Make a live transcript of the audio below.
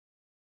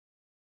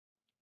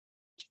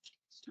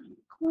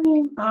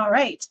Recording. All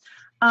right.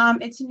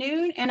 It's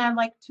noon, and I'd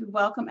like to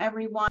welcome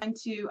everyone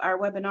to our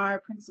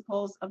webinar,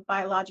 Principles of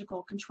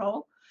Biological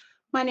Control.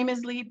 My name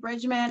is Lee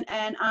Bridgman,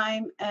 and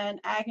I'm an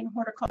Ag and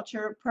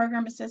Horticulture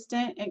Program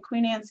Assistant in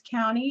Queen Anne's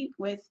County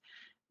with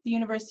the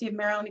University of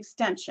Maryland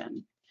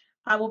Extension.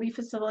 I will be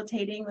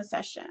facilitating the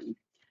session.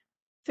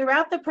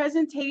 Throughout the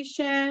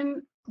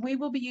presentation, we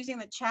will be using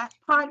the chat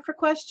pod for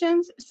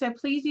questions, so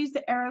please use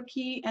the arrow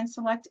key and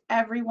select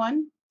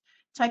everyone.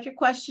 Type your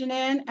question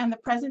in, and the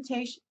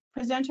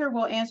presenter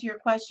will answer your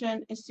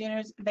question as soon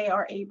as they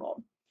are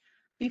able.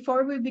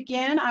 Before we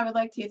begin, I would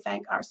like to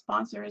thank our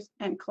sponsors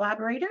and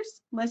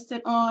collaborators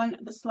listed on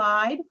the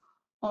slide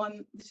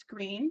on the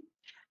screen,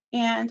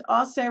 and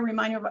also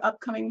remind you of our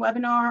upcoming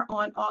webinar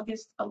on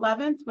August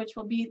 11th, which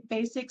will be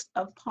Basics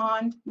of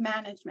Pond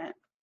Management.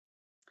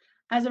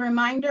 As a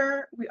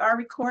reminder, we are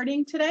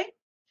recording today.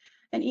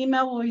 An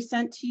email will be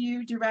sent to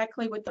you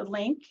directly with the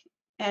link,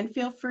 and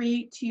feel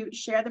free to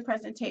share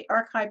the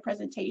archive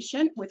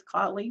presentation with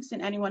colleagues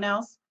and anyone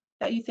else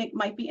that you think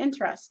might be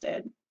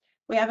interested.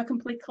 We have a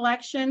complete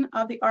collection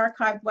of the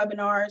archived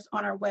webinars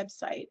on our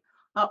website,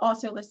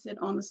 also listed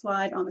on the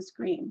slide on the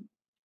screen.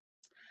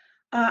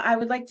 I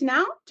would like to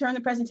now turn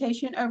the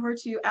presentation over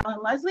to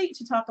Alan Leslie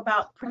to talk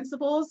about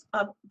principles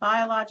of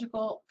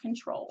biological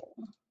control.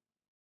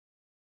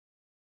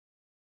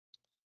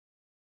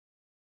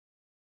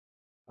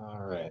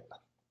 All right.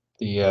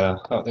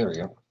 Oh, there we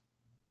go.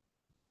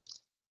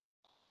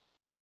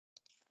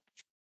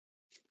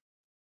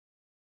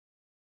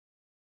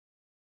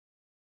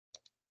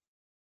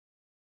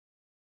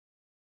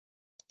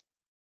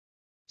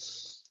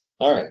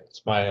 All right,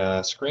 is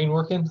my screen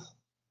working?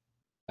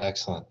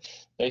 Excellent.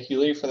 Thank you,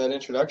 Lee, for that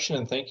introduction,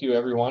 and thank you,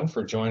 everyone,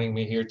 for joining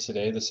me here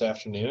today, this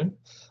afternoon.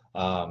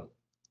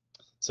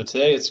 So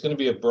today it's going to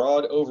be a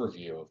broad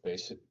overview of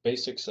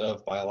basics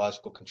of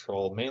biological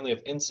control, mainly of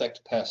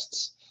insect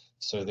pests.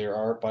 So there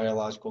are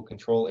biological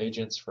control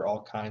agents for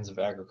all kinds of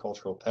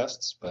agricultural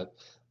pests, but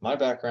my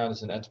background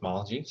is in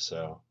entomology,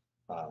 so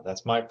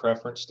that's my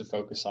preference to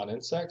focus on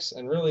insects.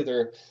 And really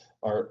there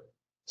are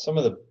some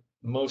of the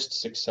most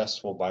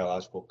successful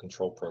biological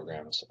control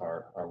programs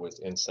are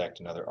with insect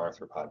and other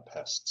arthropod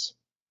pests.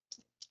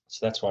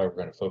 So that's why we're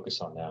going to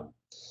focus on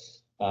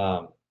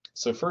them.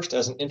 So first,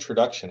 as an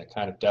introduction, a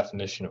kind of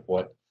definition of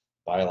what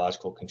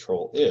biological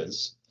control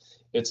is.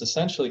 It's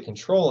essentially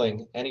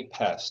controlling any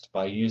pest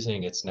by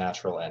using its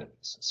natural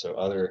enemies, so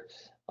other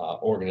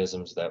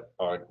organisms that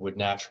would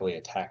naturally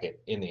attack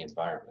it in the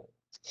environment.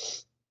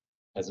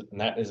 And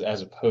that is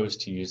as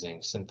opposed to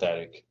using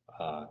synthetic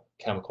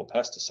chemical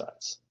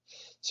pesticides.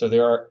 So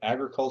there are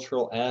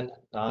agricultural and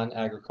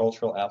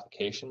non-agricultural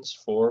applications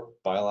for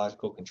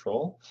biological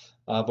control,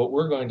 but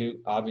we're going to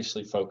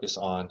obviously focus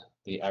on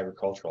the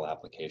agricultural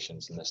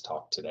applications in this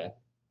talk today.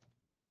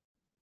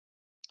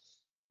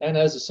 And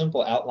as a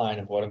simple outline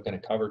of what I'm going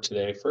to cover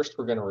today, first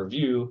we're going to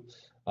review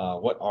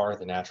what are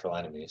the natural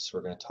enemies.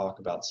 We're going to talk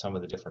about some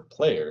of the different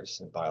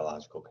players in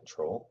biological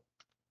control.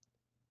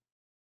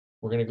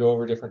 We're going to go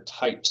over different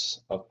types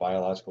of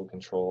biological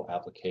control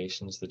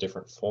applications, the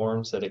different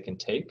forms that it can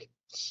take.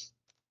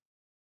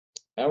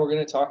 And we're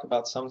going to talk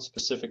about some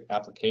specific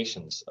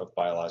applications of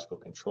biological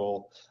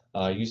control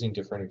using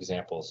different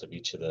examples of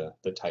each of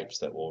the types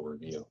that we'll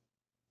review.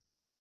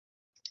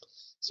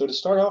 So to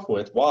start off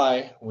with,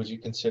 why would you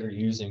consider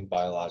using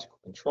biological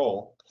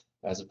control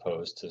as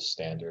opposed to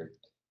standard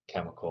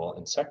chemical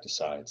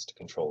insecticides to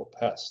control a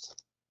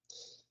pest?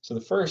 So the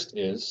first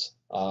is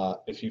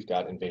if you've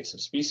got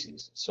invasive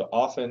species. So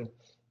often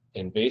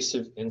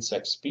invasive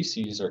insect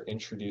species are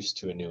introduced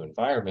to a new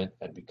environment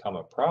and become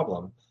a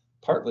problem,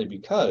 partly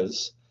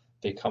because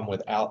they come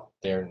without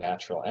their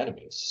natural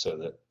enemies, so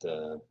that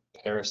the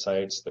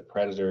parasites, the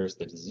predators,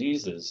 the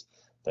diseases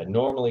that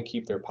normally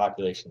keep their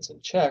populations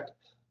in check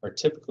are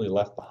typically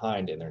left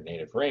behind in their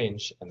native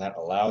range, and that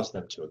allows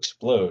them to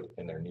explode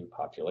in their new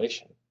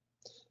population.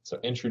 So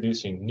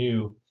introducing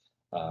new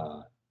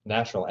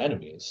natural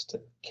enemies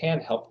can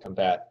help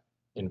combat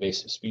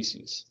invasive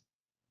species.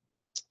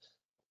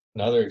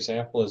 Another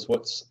example is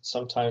what's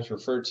sometimes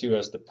referred to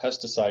as the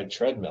pesticide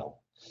treadmill.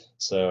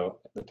 So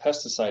the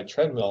pesticide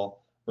treadmill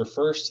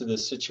refers to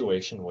this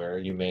situation where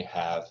you may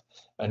have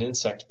an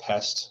insect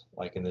pest,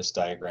 like in this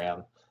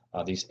diagram,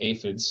 these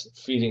aphids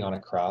feeding on a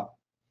crop,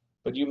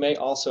 but you may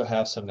also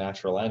have some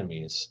natural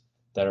enemies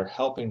that are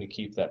helping to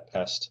keep that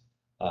pest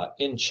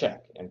in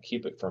check and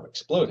keep it from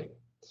exploding.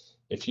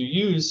 If you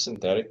use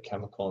synthetic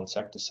chemical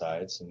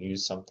insecticides and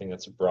use something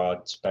that's a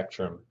broad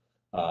spectrum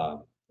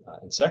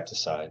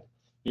insecticide,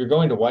 you're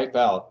going to wipe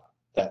out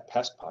that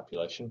pest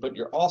population, but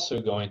you're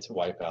also going to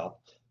wipe out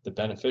the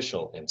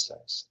beneficial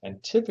insects.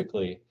 And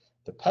typically,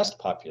 the pest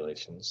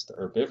populations, the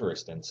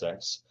herbivorous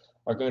insects,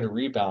 are going to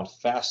rebound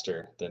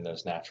faster than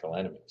those natural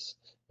enemies.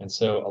 And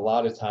so a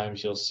lot of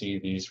times you'll see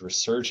these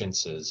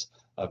resurgences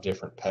of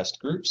different pest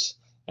groups,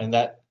 and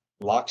that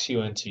locks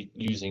you into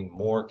using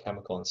more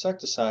chemical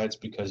insecticides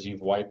because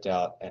you've wiped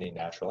out any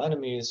natural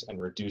enemies and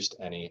reduced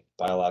any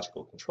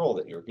biological control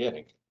that you're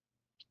getting.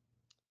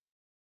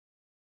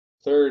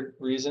 Third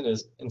reason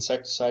is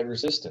insecticide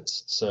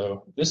resistance.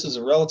 So this is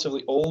a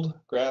relatively old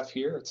graph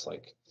here. It's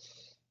like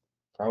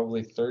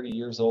probably 30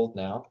 years old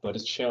now, but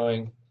it's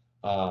showing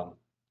um,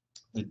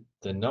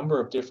 the number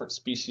of different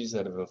species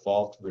that have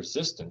evolved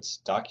resistance,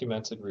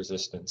 documented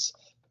resistance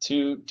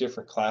to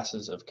different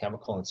classes of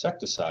chemical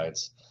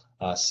insecticides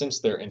since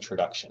their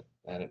introduction.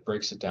 And it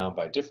breaks it down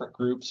by different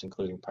groups,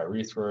 including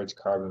pyrethroids,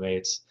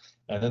 carbamates,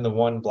 and then the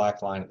one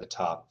black line at the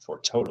top for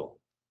total.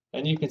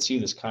 And you can see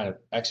this kind of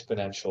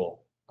exponential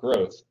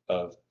growth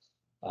of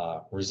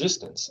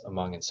resistance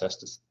among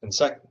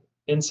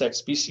insect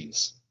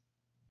species.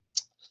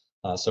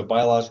 So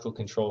biological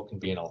control can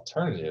be an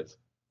alternative,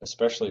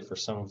 especially for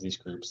some of these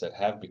groups that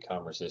have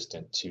become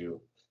resistant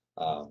to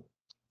um,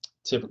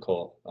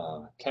 typical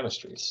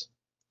chemistries.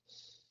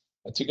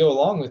 To go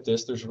along with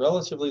this, there's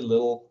relatively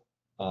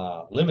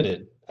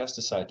limited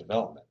pesticide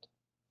development.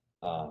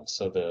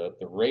 So the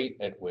rate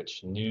at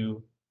which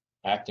new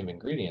active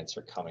ingredients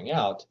are coming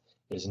out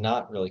is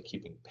not really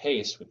keeping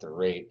pace with the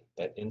rate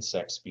that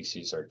insect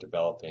species are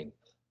developing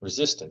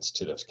resistance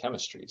to those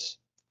chemistries.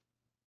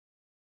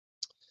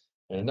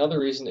 And another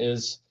reason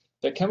is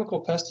that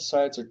chemical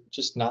pesticides are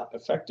just not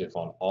effective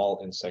on all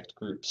insect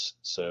groups.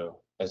 So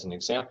as an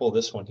example,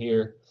 this one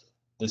here,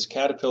 this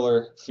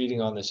caterpillar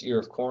feeding on this ear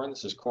of corn,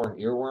 this is corn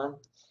earworm,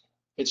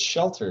 it's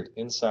sheltered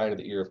inside of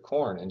the ear of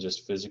corn and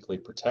just physically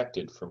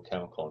protected from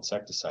chemical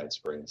insecticide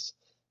sprays.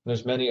 And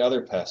there's many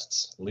other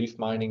pests, leaf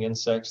mining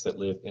insects that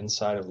live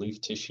inside of leaf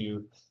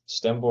tissue,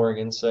 stem boring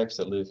insects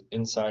that live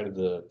inside of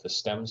the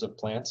stems of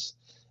plants.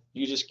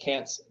 You just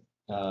can't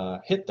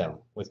hit them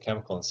with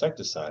chemical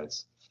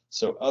insecticides.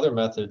 So other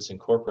methods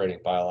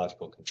incorporating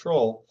biological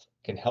control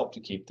can help to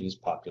keep these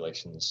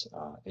populations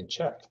in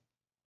check.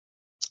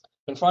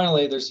 And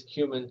finally, there's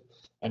human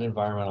and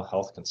environmental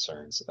health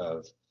concerns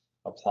of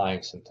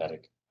applying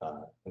synthetic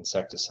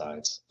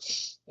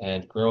insecticides.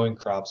 And growing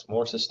crops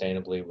more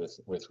sustainably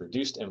with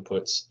reduced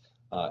inputs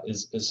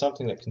is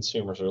something that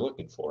consumers are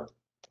looking for.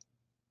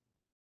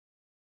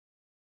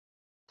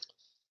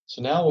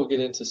 So now we'll get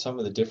into some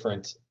of the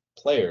different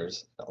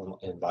players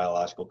in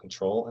biological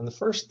control. And the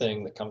first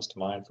thing that comes to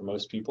mind for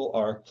most people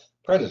are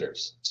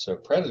predators. So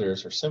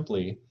predators are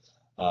simply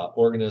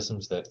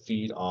organisms that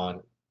feed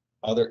on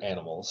other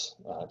animals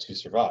to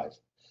survive.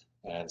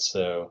 And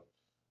so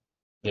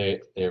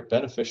they're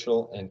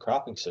beneficial in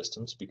cropping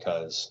systems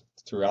because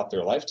throughout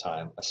their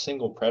lifetime, a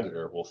single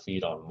predator will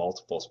feed on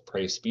multiple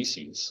prey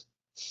species.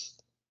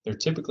 They're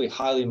typically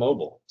highly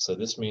mobile, so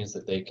this means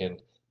that they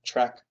can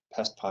track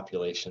pest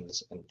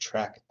populations and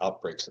track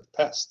outbreaks of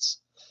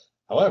pests.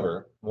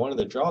 However, one of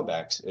the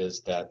drawbacks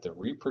is that the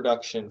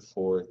reproduction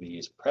for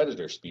these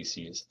predator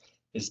species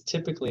is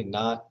typically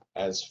not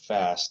as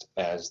fast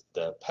as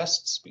the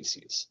pest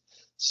species.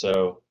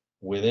 So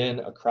within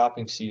a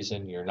cropping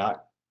season, you're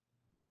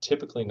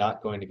typically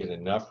not going to get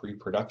enough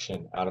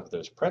reproduction out of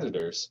those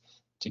predators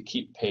to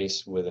keep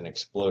pace with an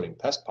exploding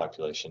pest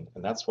population.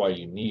 And that's why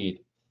you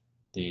need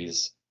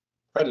these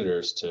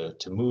predators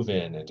to move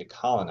in and to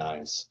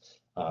colonize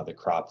the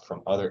crop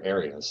from other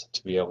areas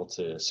to be able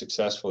to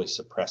successfully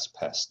suppress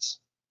pests.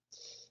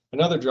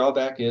 Another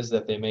drawback is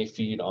that they may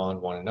feed on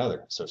one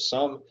another. So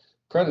some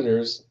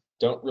predators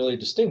don't really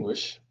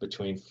distinguish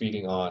between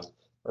feeding on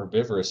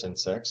herbivorous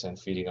insects and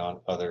feeding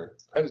on other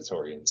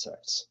predatory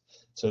insects.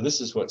 So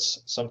this is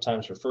what's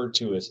sometimes referred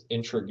to as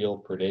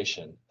intragill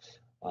predation.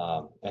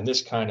 And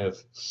this kind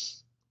of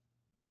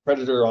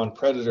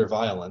predator-on-predator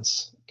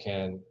violence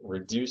can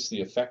reduce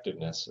the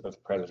effectiveness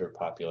of predator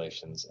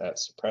populations at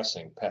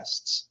suppressing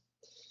pests.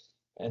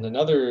 And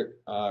another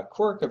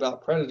quirk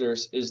about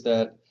predators is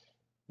that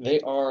they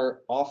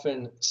are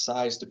often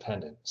size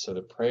dependent. So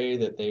the prey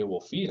that they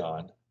will feed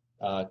on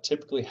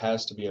typically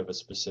has to be of a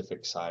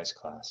specific size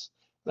class.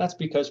 And that's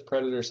because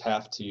predators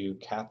have to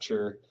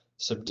capture,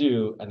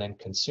 subdue, and then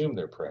consume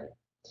their prey.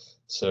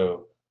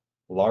 So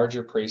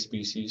larger prey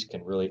species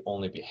can really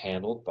only be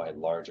handled by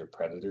larger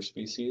predator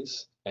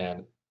species,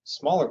 and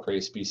smaller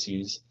prey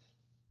species,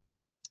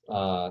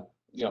 are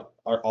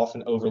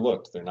often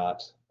overlooked. They're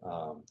not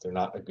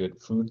a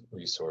good food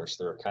resource.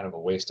 They're kind of a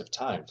waste of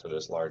time for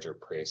those larger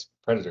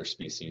predator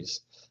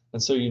species,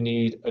 and so you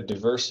need a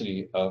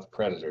diversity of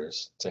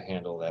predators to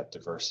handle that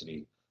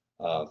diversity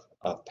of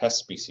pest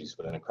species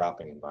within a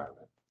cropping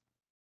environment.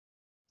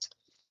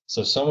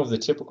 So some of the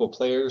typical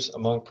players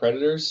among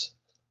predators.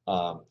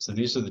 So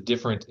these are the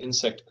different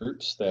insect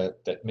groups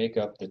that make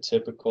up the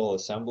typical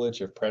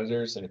assemblage of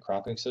predators in a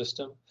cropping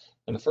system.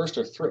 And the first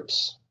are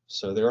thrips.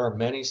 So there are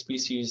many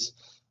species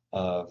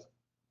of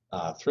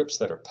thrips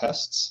that are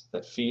pests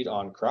that feed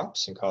on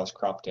crops and cause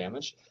crop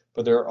damage,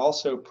 but there are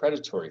also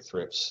predatory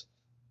thrips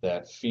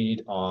that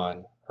feed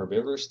on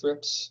herbivorous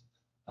thrips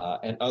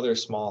and other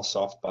small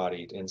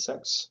soft-bodied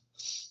insects.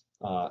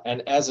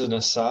 And as an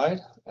aside,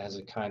 as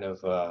a kind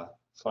of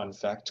fun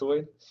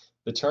factoid,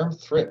 the term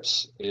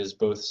thrips is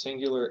both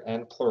singular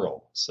and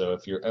plural. So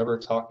if you're ever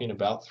talking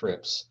about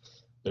thrips,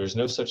 there's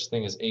no such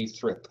thing as a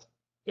thrip.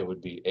 It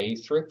would be a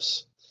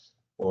thrips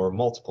or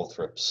multiple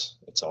thrips.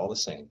 It's all the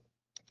same.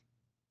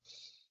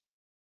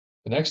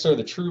 The next are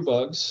the true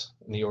bugs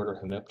in the order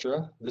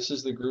Hemiptera. This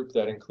is the group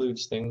that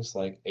includes things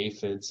like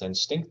aphids and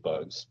stink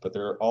bugs, but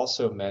there are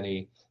also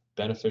many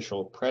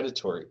beneficial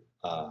predatory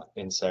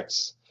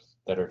insects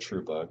that are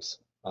true bugs,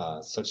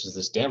 such as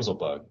this damsel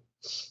bug.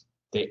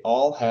 They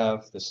all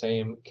have the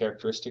same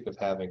characteristic of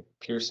having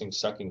piercing,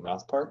 sucking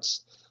mouth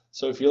parts.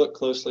 So if you look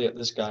closely at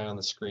this guy on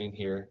the screen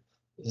here,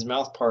 his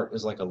mouth part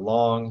is like a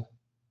long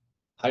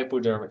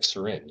hypodermic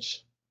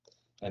syringe.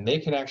 And they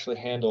can actually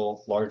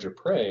handle larger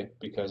prey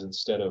because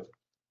instead of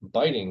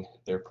biting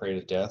their prey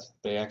to death,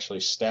 they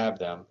actually stab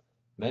them.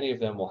 Many of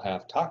them will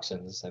have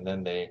toxins, and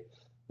then they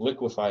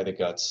liquefy the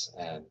guts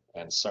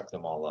and suck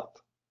them all up.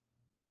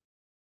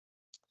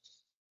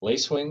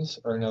 Lacewings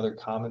are another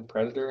common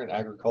predator in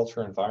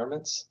agriculture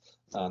environments.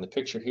 The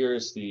picture here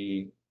is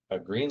a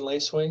green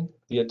lacewing.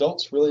 The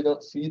adults really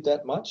don't feed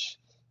that much.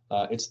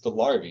 It's the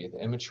larvae, the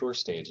immature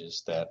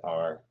stages, that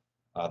are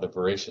the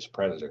voracious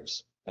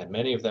predators, and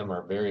many of them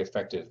are very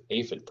effective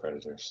aphid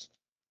predators.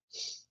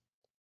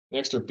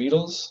 Next are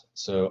beetles.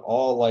 So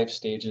all life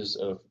stages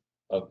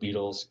of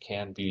beetles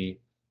can be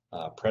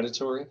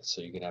predatory.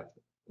 So you can have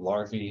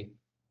larvae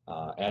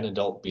and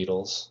adult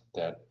beetles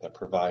that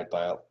provide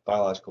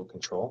biological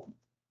control.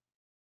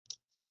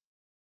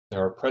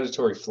 There are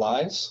predatory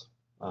flies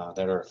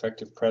that are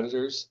effective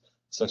predators,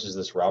 such as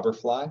this robber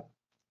fly,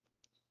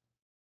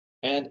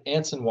 and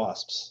ants and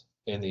wasps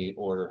in the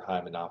order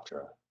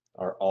Hymenoptera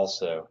are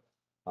also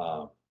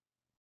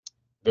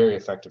very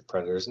effective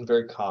predators and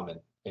very common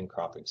in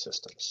cropping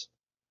systems.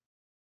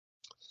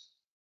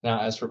 Now,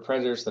 as for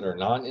predators that are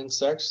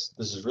non-insects,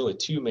 this is really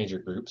two major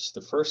groups.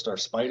 The first are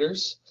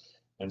spiders,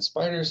 and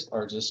spiders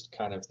are just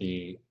kind of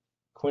the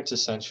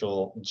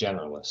quintessential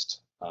generalist,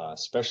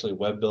 especially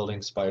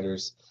web-building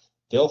spiders.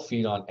 They'll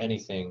feed on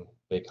anything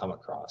they come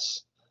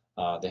across.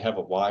 They have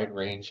a wide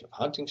range of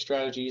hunting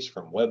strategies,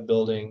 from web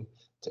building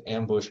to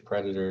ambush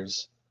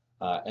predators,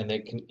 and they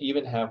can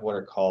even have what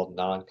are called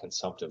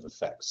non-consumptive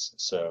effects.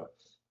 So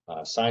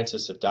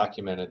scientists have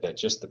documented that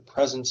just the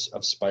presence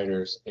of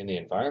spiders in the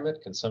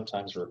environment can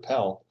sometimes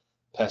repel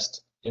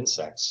pest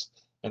insects,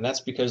 and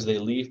that's because they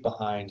leave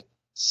behind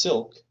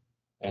silk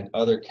and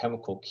other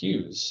chemical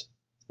cues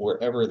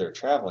wherever they're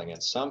traveling,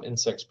 and some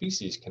insect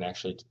species can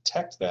actually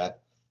detect that.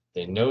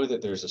 They know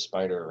that there's a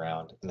spider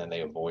around, and then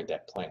they avoid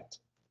that plant.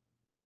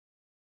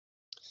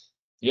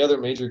 The other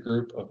major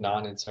group of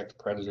non-insect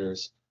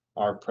predators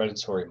are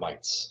predatory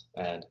mites,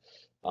 and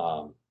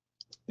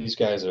these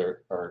guys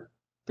are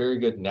very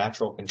good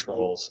natural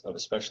controls of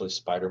especially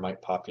spider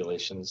mite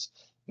populations.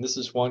 And this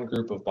is one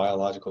group of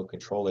biological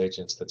control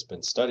agents that's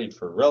been studied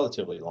for a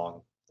relatively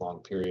long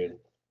period,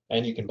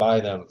 and you can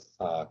buy them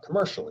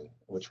commercially,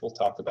 which we'll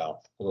talk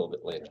about a little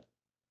bit later.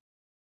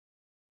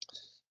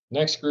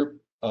 Next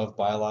group of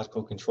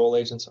biological control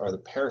agents are the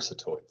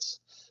parasitoids.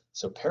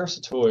 So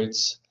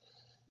parasitoids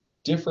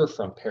differ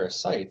from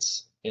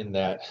parasites in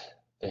that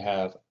they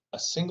have a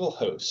single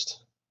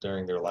host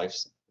during their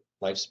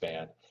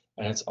lifespan,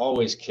 and it's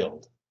always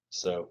killed.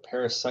 So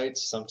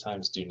parasites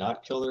sometimes do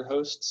not kill their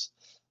hosts,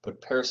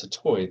 but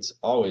parasitoids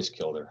always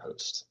kill their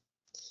host.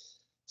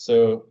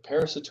 So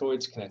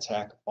parasitoids can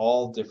attack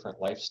all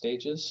different life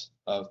stages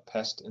of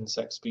pest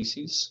insect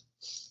species.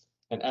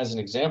 And as an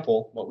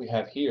example, what we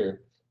have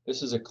here,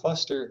 this is a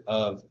cluster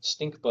of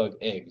stink bug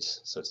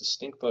eggs. So it's a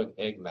stink bug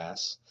egg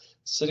mass.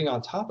 Sitting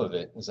on top of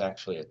it is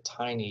actually a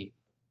tiny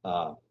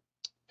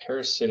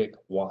parasitic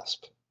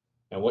wasp.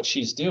 And what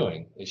she's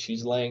doing is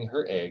she's laying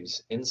her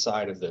eggs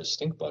inside of those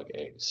stink bug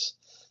eggs.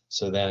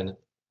 So then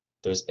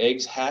those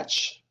eggs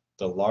hatch,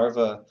 the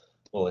larva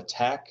will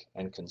attack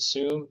and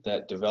consume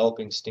that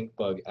developing stink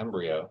bug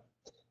embryo.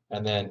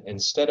 And then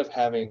instead of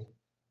having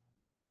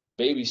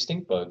baby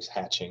stink bugs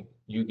hatching,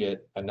 you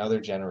get another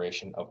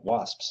generation of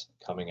wasps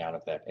coming out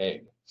of that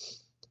egg.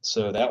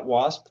 So that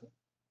wasp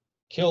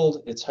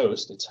killed its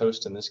host. Its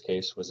host in this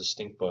case was a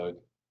stink bug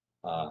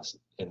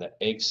in the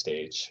egg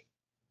stage.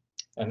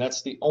 And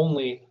that's the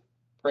only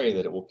prey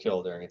that it will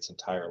kill during its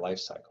entire life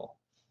cycle.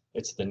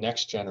 It's the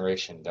next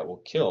generation that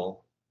will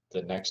kill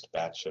the next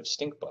batch of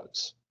stink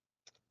bugs.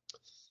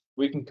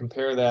 We can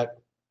compare that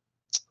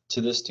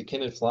to this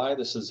tachinid fly.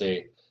 This is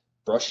a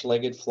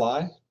brush-legged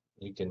fly.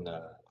 You can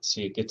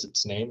see it gets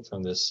its name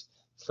from this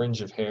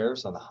fringe of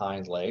hairs on the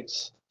hind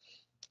legs.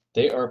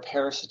 They are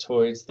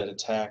parasitoids that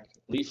attack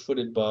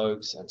leaf-footed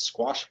bugs and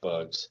squash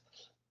bugs,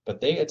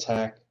 but they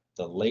attack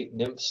the late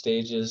nymph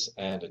stages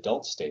and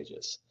adult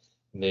stages.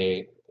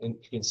 You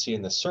can see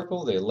in the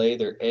circle, they lay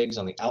their eggs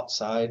on the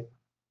outside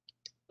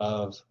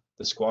of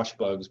the squash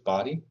bug's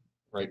body,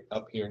 right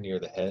up here near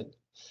the head.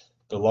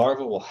 The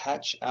larva will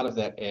hatch out of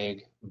that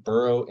egg,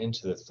 burrow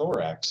into the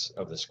thorax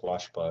of the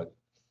squash bug,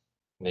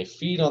 and they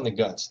feed on the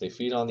guts. They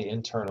feed on the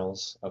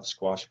internals of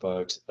squash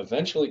bugs,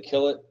 eventually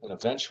kill it, and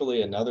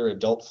eventually another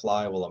adult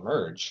fly will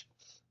emerge.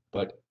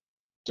 But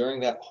during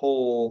that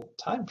whole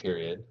time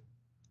period,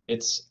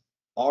 it's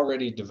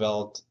already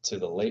developed to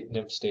the late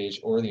nymph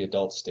stage or the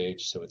adult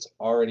stage, so it's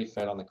already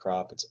fed on the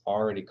crop, it's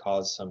already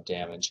caused some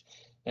damage,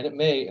 and it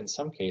may, in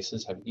some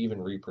cases, have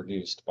even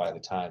reproduced by the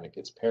time it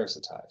gets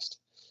parasitized.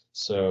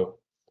 So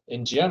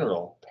In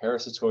general,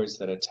 parasitoids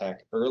that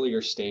attack earlier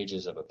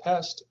stages of a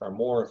pest are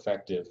more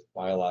effective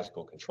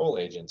biological control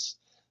agents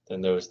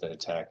than those that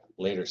attack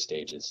later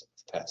stages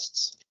of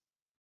pests.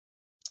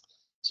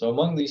 So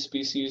among these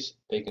species,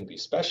 they can be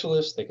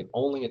specialists. They can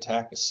only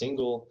attack a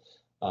single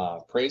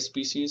prey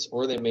species,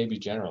 or they may be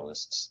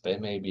generalists. They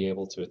may be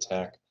able to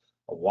attack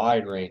a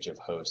wide range of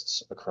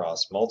hosts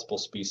across multiple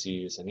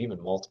species and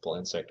even multiple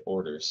insect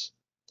orders.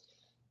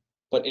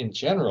 But in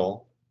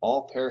general,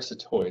 all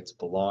parasitoids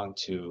belong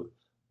to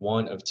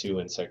one of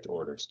two insect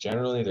orders.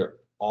 Generally, they're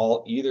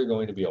all either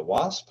going to be a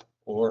wasp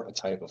or a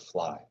type of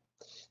fly.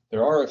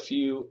 There are a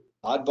few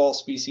oddball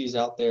species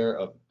out there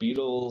of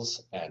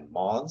beetles and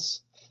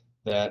moths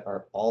that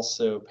are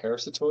also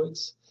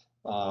parasitoids,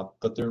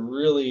 but they're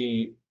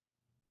really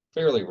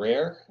fairly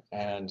rare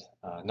and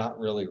not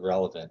really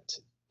relevant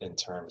in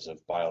terms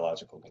of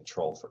biological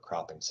control for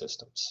cropping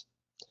systems.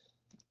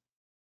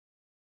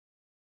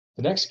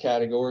 The next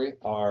category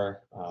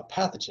are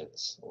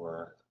pathogens,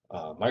 or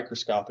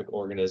microscopic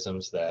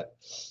organisms that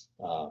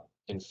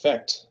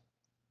infect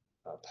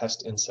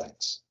pest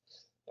insects.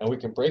 And we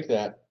can break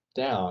that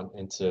down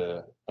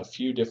into a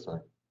few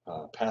different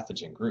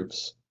pathogen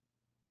groups.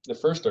 The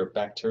first are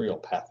bacterial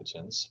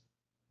pathogens.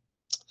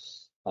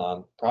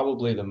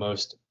 Probably the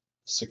most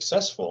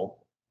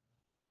successful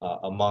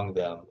among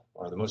them,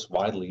 or the most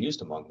widely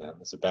used among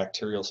them, is a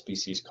bacterial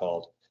species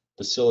called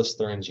Bacillus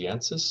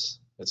thuringiensis.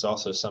 It's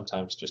also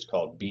sometimes just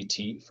called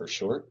BT for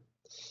short.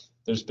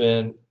 There's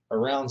been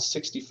around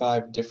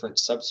 65 different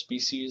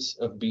subspecies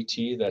of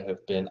BT that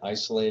have been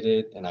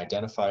isolated and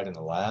identified in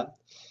the lab.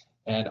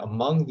 And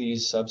among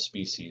these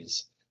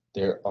subspecies,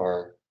 there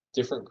are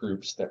different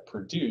groups that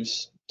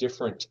produce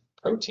different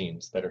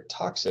proteins that are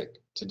toxic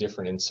to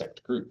different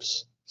insect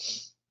groups.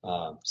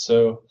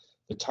 So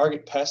the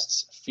target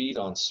pests feed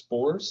on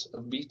spores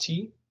of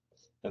BT,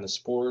 and the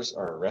spores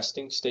are a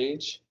resting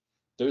stage.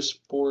 Those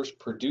spores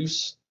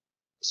produce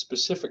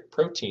specific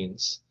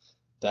proteins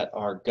that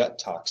are gut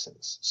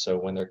toxins. So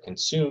when they're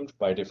consumed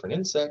by different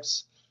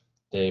insects,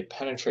 they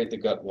penetrate the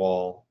gut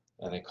wall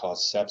and they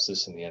cause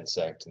sepsis in the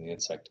insect, and the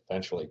insect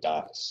eventually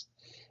dies.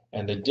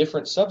 And the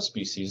different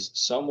subspecies,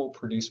 some will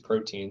produce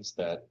proteins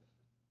that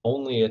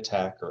only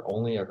attack or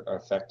only are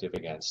effective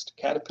against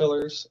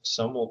caterpillars,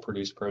 some will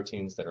produce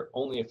proteins that are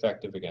only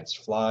effective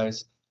against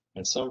flies,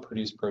 and some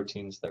produce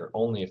proteins that are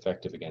only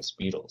effective against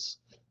beetles.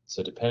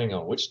 So depending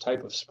on which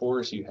type of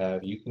spores you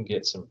have, you can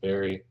get some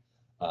very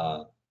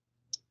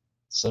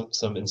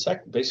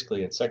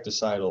basically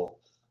insecticidal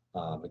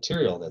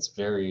material that's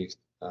very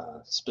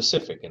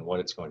specific in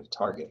what it's going to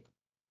target.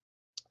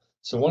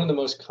 So one of the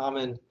most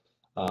common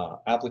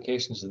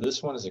applications of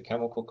this one is a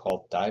chemical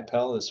called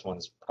dipel. This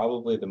one's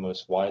probably the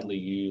most widely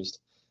used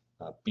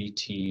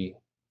BT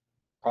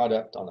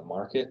product on the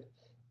market.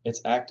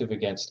 It's active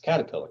against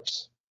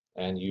caterpillars,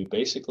 and you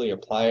basically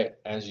apply it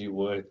as you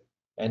would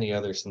any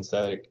other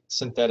synthetic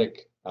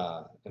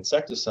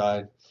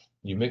insecticide.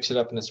 You mix it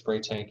up in a spray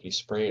tank, you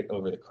spray it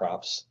over the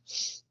crops.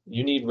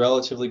 You need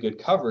relatively good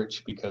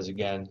coverage because,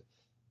 again,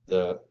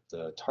 the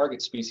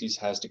target species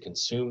has to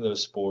consume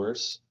those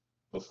spores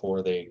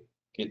before they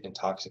get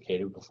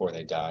intoxicated, before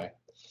they die.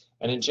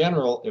 And in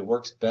general, it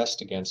works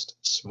best against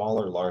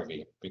smaller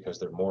larvae because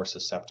they're more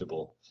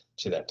susceptible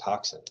to that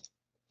toxin.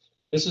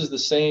 This is the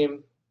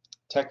same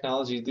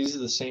technology, these are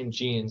the same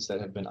genes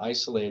that have been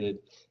isolated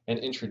and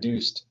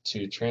introduced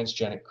to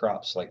transgenic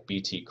crops like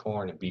BT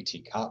corn and BT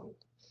cotton.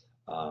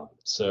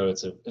 So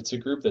it's a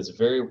group that's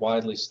very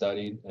widely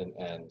studied,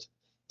 and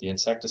the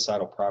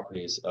insecticidal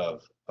properties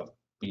of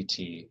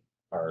BT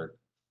are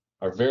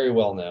very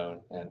well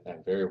known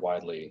and very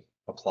widely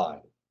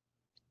applied.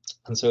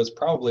 And so it's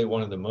probably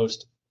one of the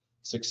most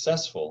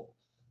successful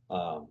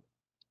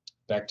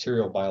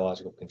bacterial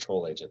biological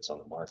control agents on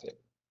the market.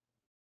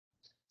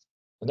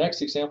 The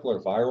next example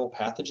are viral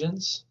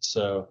pathogens.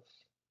 So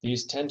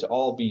these tend to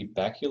all be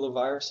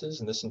baculoviruses,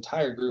 and this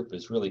entire group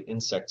is really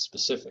insect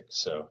specific.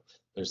 So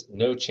there's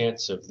no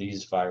chance of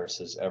these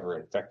viruses ever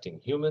infecting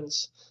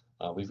humans.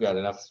 We've got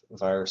enough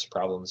virus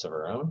problems of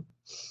our own.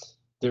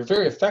 They're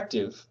very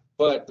effective,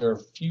 but there are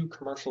few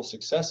commercial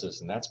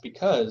successes, and that's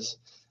because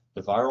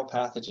the viral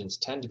pathogens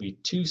tend to be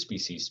too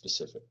species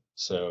specific.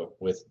 So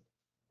with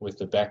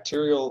the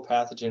bacterial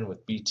pathogen,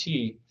 with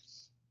BT,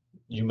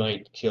 you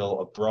might kill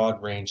a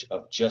broad range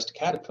of just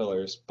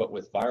caterpillars, but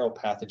with viral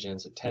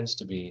pathogens, it tends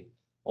to be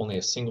only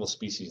a single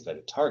species that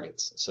it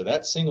targets. So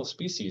that single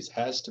species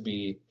has to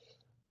be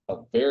a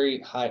very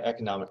high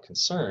economic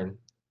concern,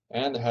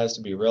 and there has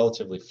to be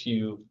relatively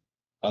few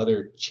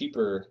other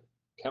cheaper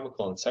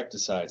chemical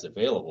insecticides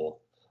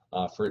available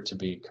for it to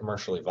be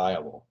commercially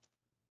viable.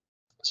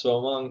 So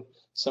among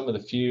some of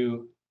the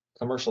few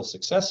commercial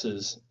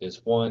successes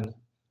is one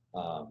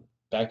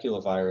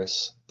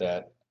baculovirus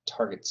that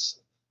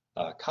targets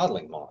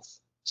codling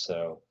moth.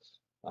 So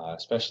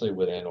especially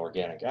within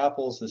organic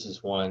apples, this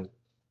is one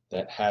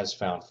that has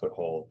found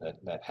foothold,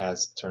 that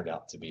has turned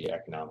out to be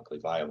economically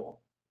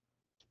viable.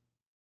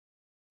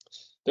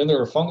 Then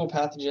there are fungal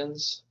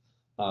pathogens.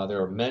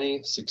 There are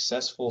many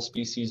successful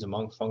species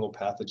among fungal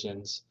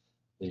pathogens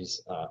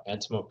These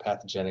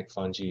entomopathogenic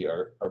fungi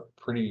are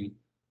pretty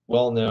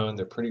well known.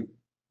 They're pretty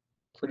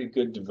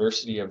good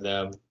diversity of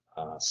them.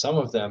 Some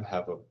of them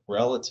have a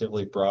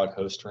relatively broad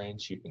host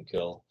range. You can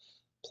kill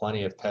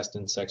plenty of pest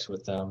insects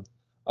with them.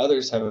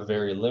 Others have a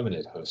very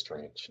limited host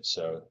range.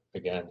 So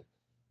again,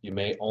 you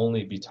may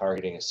only be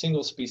targeting a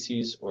single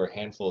species or a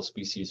handful of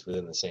species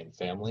within the same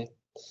family.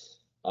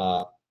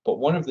 But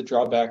one of the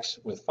drawbacks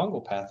with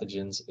fungal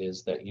pathogens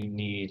is that you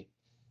need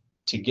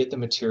to get the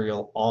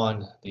material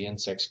on the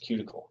insect's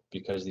cuticle,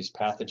 because these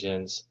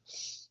pathogens,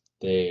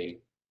 they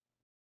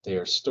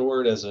are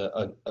stored as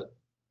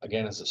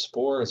again as a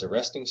spore, as a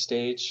resting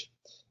stage.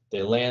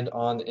 They land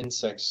on the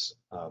insect's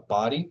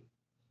body,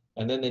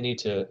 and then they need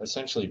to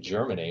essentially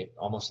germinate,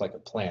 almost like a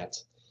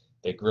plant.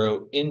 They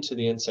grow into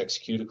the insect's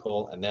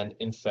cuticle and then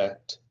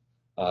infect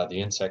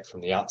the insect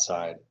from the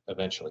outside,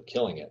 eventually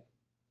killing it.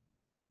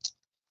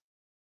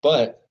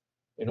 But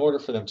in order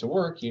for them to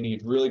work, you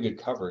need really good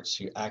coverage.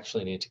 So you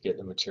actually need to get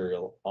the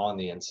material on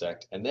the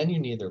insect, and then you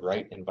need the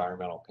right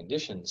environmental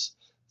conditions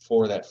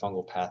for that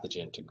fungal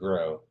pathogen to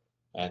grow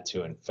and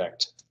to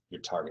infect your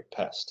target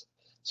pest.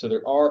 So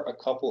there are a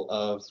couple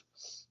of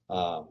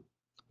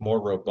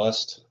more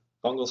robust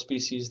fungal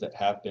species that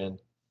have been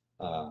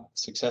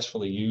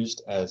successfully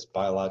used as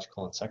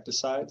biological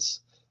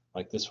insecticides,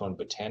 like this one,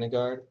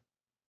 Botanigard.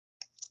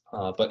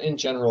 But in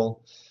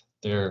general,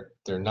 they're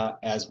not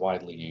as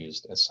widely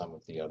used as some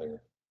of the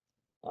other,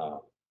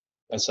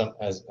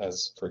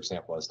 as for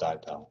example, as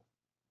dipel.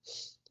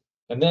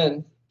 And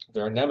then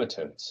there are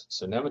nematodes.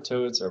 So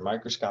nematodes are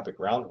microscopic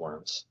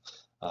roundworms.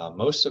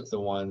 Most of the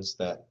ones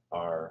that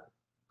are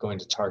going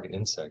to target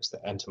insects, the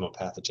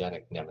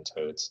entomopathogenic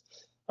nematodes,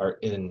 are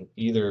in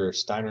either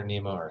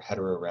Steinernema or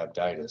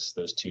Heterorhabditis,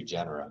 those two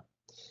genera.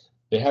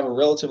 They have a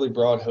relatively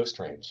broad host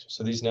range.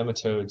 So these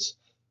nematodes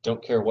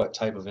don't care what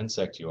type of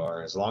insect you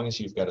are. As long as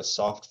you've got a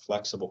soft,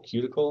 flexible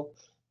cuticle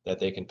that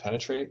they can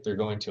penetrate, they're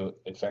going to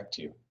infect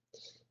you.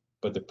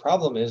 But the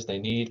problem is they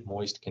need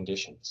moist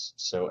conditions.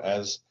 So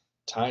as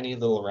tiny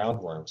little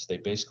roundworms, they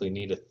basically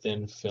need a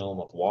thin film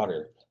of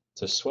water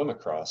to swim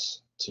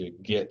across to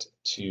get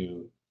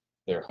to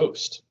their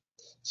host.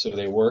 So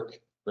they work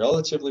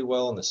relatively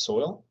well in the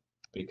soil,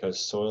 because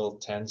soil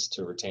tends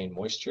to retain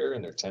moisture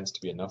and there tends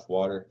to be enough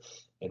water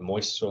in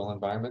moist soil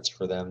environments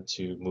for them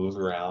to move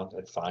around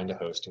and find a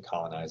host and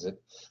colonize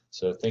it.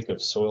 So think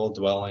of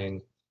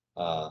soil-dwelling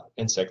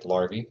insect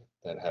larvae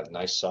that have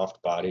nice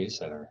soft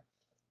bodies and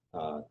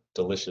are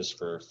delicious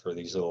for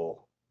these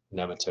little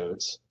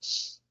nematodes.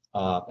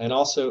 And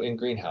also in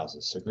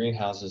greenhouses. So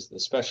greenhouses,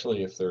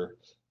 especially if they're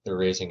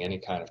raising any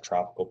kind of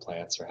tropical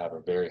plants or have a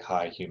very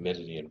high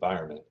humidity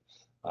environment,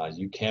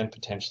 you can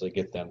potentially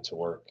get them to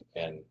work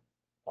in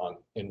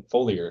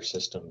foliar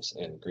systems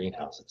in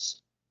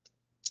greenhouses.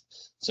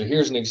 So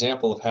here's an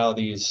example of how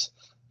these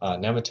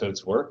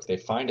nematodes work. They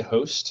find a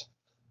host,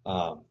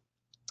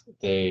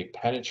 they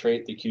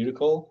penetrate the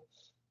cuticle,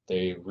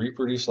 they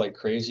reproduce like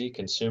crazy,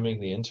 consuming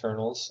the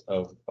internals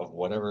of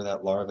whatever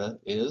that larva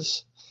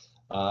is,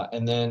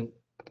 and then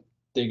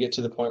they get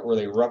to the point where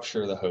they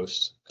rupture the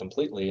host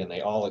completely and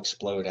they all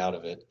explode out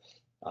of it,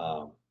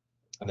 and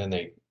then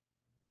they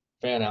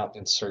fan out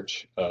in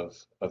search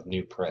of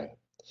new prey.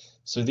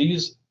 So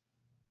these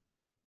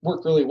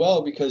work really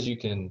well because you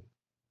can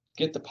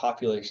get the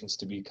populations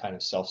to be kind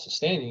of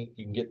self-sustaining.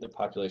 You can get the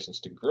populations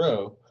to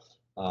grow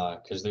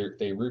because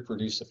they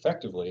reproduce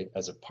effectively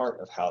as a part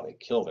of how they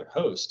kill their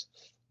host.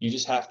 You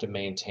just have to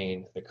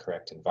maintain the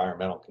correct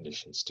environmental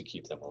conditions to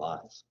keep them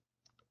alive.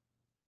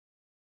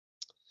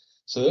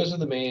 So those are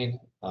the main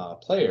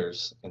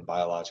players in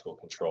biological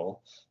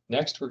control.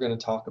 Next, we're going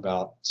to talk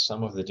about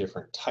some of the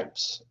different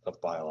types of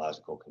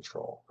biological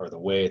control, or the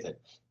way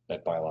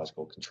that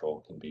biological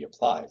control can be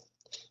applied.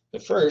 The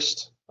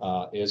first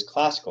is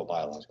classical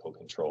biological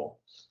control.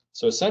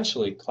 So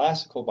essentially,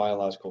 classical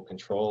biological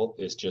control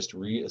is just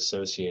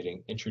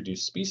reassociating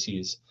introduced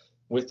species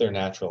with their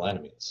natural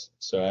enemies.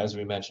 So as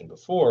we mentioned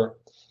before,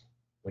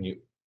 when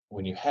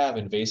you have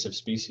invasive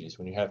species,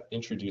 when you have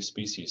introduced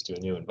species to a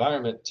new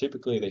environment,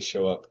 typically they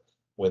show up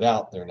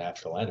without their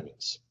natural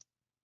enemies.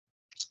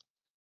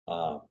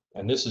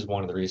 And this is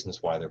one of the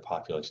reasons why their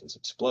populations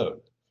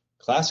explode.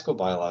 Classical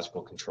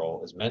biological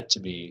control is meant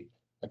to be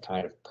a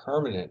kind of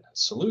permanent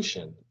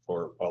solution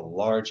for a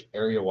large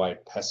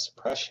area-wide pest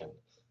suppression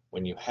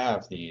when you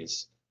have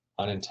these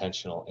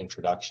unintentional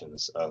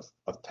introductions of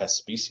pest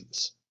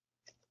species.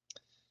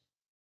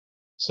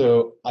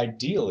 So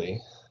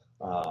ideally,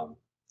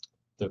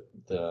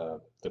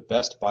 the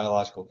best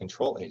biological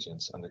control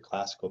agents under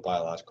classical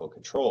biological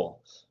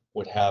control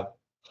would have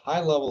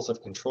high levels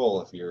of control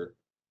of your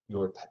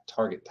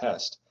target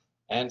pest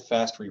and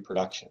fast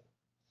reproduction,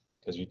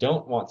 because you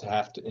don't want to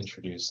have to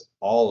introduce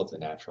all of the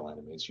natural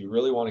enemies. You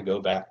really want to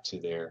go back to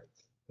their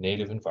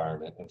native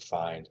environment and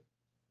find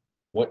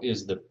what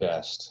is the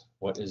best,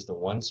 what is the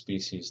one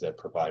species that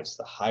provides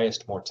the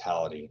highest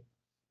mortality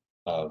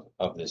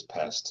of this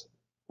pest.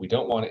 We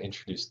don't want to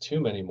introduce too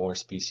many more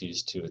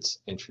species to its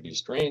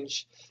introduced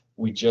range.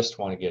 We just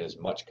want to get as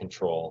much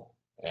control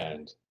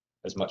and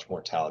as much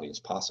mortality as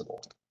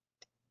possible.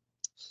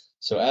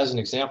 So as an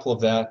example of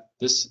that,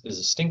 this is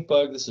a stink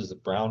bug. This is the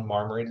brown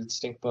marmorated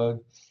stink bug.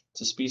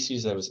 It's a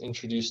species that was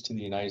introduced to the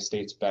United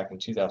States back in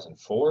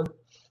 2004.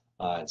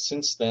 And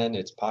since then,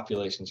 its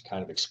population's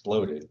kind of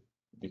exploded.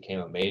 It became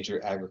a major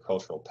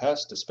agricultural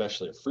pest,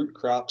 especially of fruit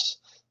crops,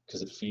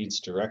 because it feeds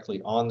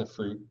directly on the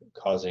fruit,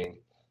 causing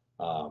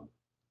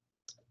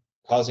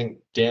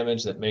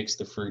damage that makes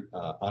the fruit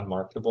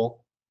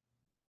unmarketable.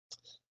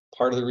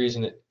 Part of the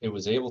reason it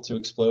was able to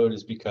explode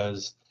is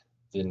because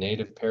the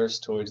native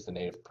parasitoids, the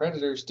native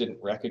predators, didn't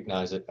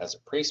recognize it as a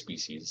prey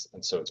species,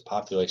 and so its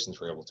populations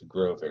were able to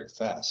grow very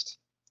fast.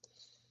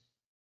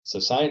 So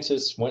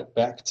scientists went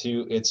back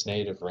to its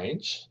native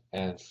range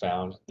and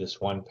found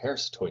this one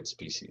parasitoid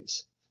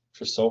species,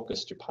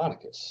 Trissolcus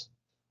japonicus,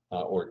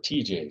 or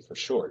TJ for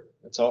short.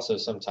 It's also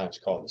sometimes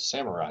called the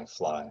samurai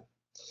fly,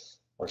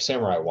 or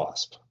samurai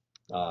wasp.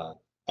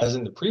 As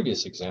in the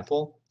previous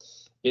example,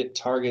 it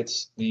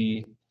targets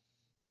the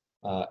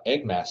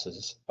egg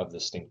masses of the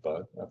stink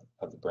bug,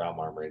 of the brown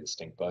marmorated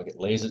stink bug. It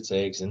lays its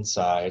eggs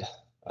inside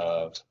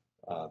of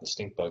the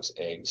stink bug's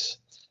eggs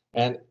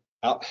and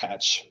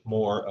outhatch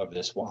more of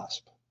this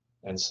wasp.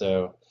 And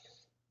so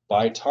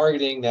by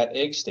targeting that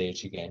egg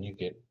stage again, you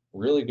get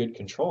really good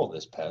control of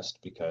this pest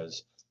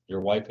because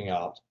you're wiping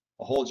out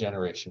a whole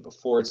generation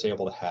before it's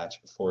able to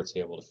hatch, before it's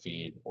able to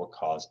feed or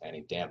cause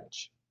any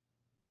damage.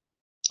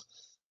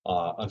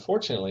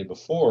 Unfortunately,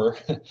 before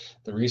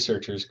the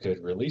researchers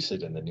could release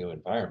it in the new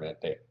environment,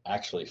 they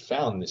actually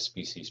found this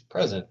species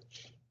present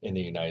in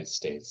the United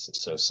States.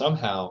 So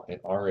somehow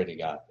it already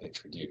got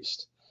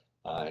introduced.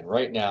 And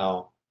right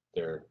now,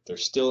 they're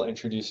still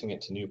introducing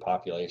it to new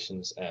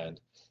populations, and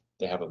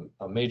they have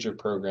a major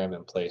program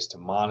in place to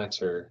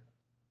monitor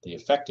the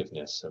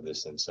effectiveness of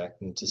this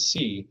insect and to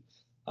see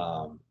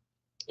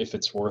if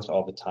it's worth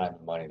all the time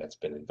and money that's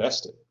been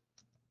invested.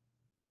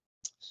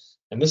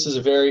 And this is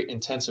a very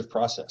intensive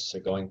process. So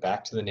going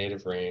back to the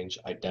native range,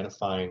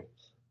 identifying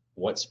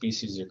what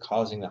species are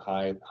causing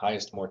the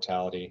highest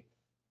mortality,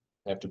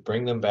 you have to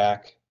bring them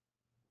back,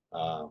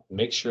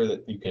 make sure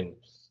that you can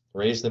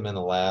raise them in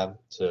the lab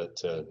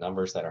to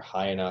numbers that are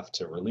high enough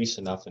to release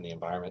enough in the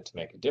environment to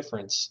make a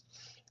difference.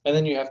 And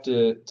then you have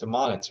to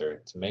monitor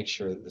it to make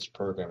sure that this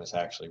program is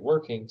actually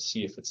working,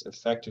 see if it's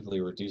effectively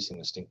reducing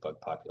the stink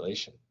bug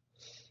population.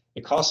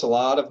 It costs a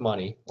lot of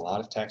money, a lot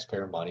of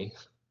taxpayer money.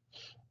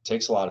 It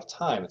takes a lot of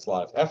time, it's a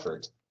lot of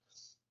effort.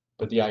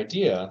 But the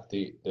idea,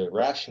 the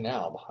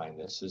rationale behind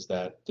this is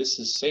that this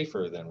is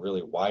safer than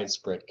really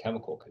widespread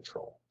chemical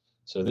control.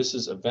 So this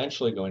is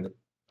eventually going to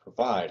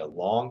provide a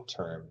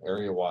long-term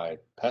area-wide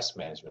pest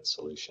management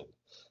solution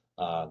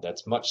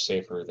that's much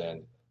safer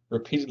than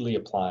repeatedly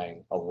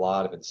applying a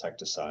lot of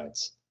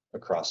insecticides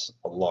across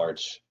a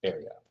large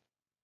area.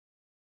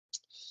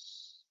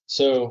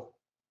 So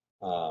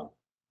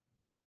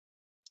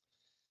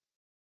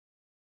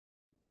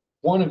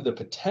one of the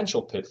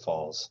potential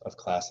pitfalls of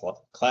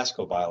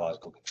classical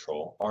biological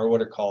control are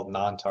what are called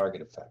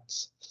non-target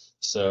effects.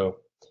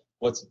 So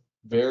what's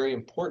very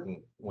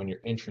important when you're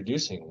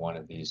introducing one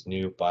of these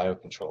new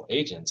biocontrol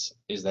agents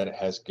is that it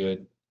has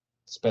good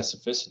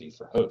specificity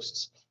for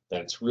hosts,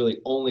 that it's really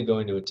only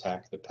going to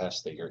attack the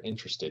pests that you're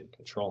interested in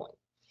controlling.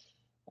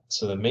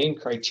 So the main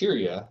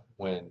criteria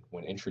when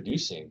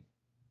introducing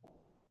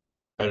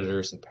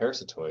predators and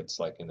parasitoids,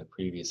 like in the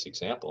previous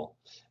example,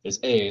 is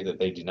A, that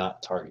they do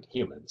not target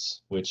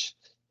humans, which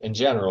in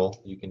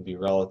general, you can be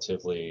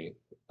relatively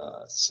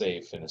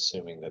safe in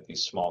assuming that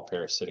these small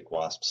parasitic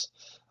wasps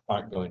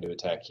aren't going to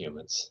attack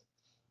humans.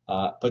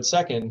 But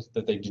second,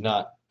 that they do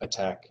not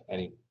attack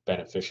any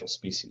beneficial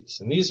species.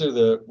 And these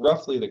are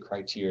roughly the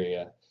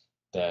criteria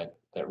that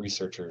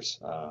researchers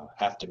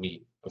have to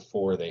meet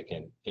before they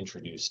can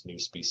introduce new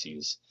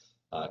species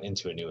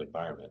into a new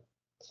environment.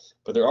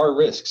 But there are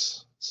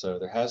risks. So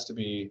there has to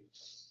be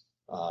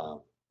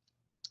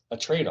a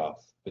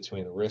trade-off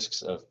between the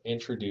risks of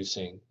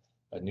introducing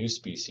a new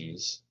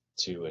species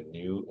to a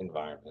new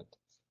environment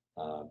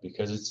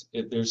because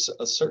there's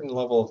a certain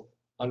level of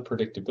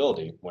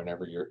unpredictability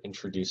whenever you're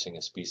introducing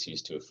a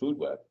species to a food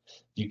web.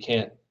 You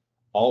can't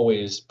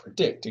always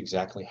predict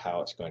exactly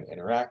how it's going to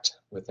interact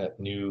with that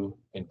new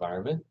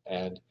environment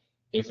and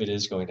if it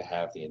is going to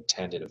have the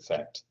intended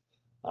effect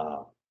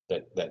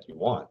that you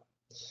want.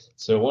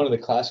 So one of the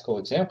classical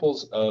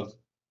examples of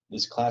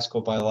this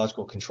classical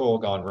biological control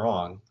gone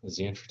wrong is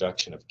the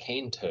introduction of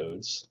cane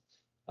toads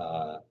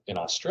in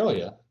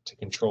Australia to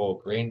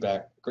control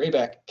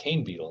grayback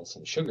cane beetles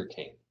and sugar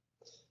cane.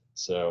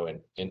 So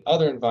in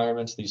other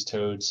environments, these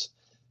toads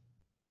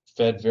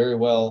fed very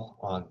well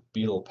on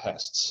beetle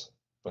pests,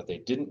 but they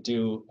didn't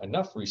do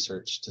enough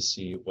research to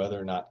see whether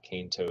or not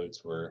cane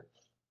toads were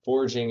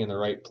foraging in the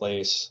right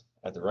place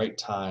at the right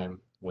time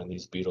when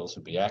these beetles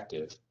would be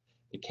active.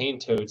 The cane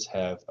toads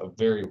have a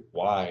very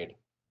wide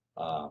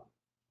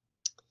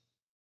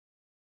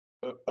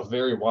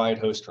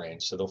host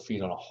range, so they'll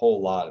feed on a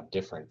whole lot of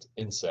different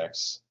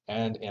insects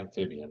and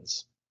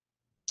amphibians.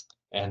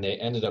 And they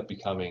ended up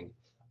becoming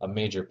a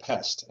major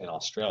pest in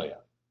Australia.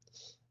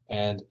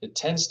 And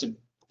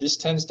this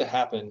tends to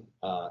happen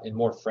in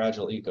more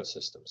fragile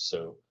ecosystems.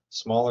 So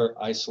smaller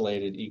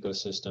isolated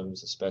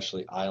ecosystems,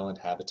 especially island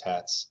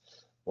habitats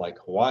like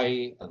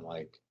Hawaii and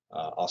like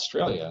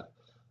Australia,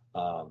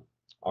 um,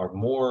 are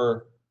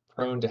more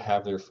prone to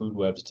have their food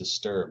webs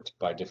disturbed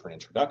by different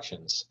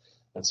introductions.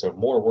 And so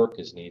more work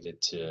is needed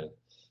to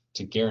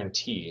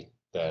guarantee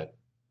that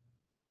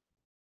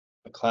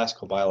a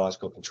classical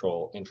biological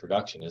control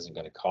introduction isn't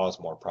going to cause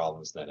more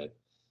problems than it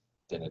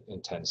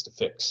intends to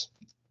fix.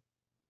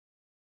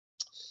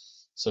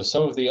 So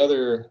some of the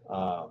other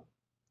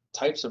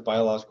types of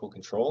biological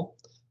control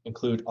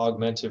include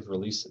augmentive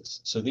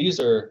releases. So these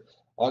are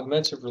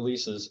augmentive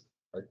releases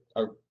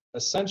are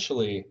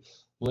essentially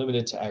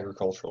limited to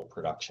agricultural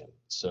production.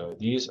 So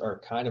these are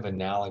kind of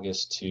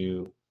analogous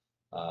to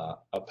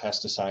a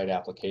pesticide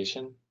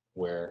application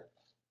where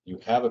you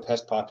have a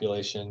pest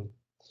population,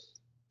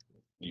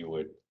 you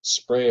would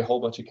spray a whole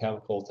bunch of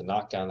chemical to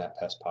knock down that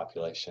pest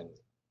population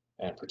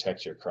and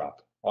protect your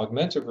crop.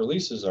 Augmentive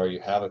releases are you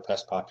have a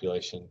pest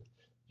population,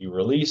 you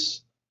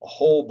release a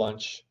whole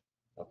bunch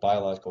of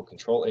biological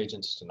control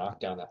agents to knock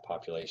down that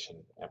population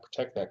and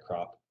protect that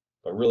crop,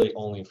 but really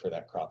only for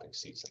that cropping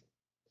season.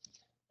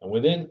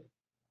 And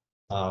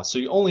so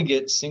you only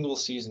get single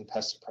season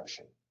pest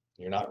suppression.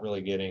 You're not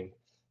really getting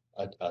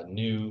a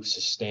new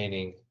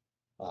sustaining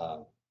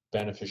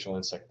beneficial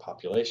insect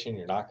population.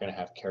 You're not going to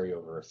have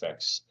carryover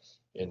effects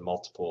in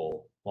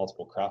multiple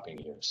cropping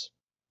years.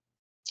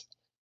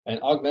 And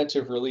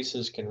augmentive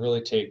releases can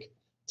really take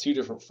two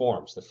different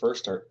forms. The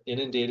first are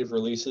inundative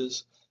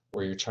releases,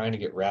 where you're trying to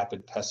get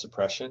rapid pest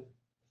suppression.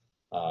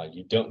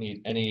 You don't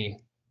need any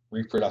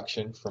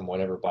reproduction from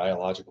whatever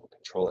biological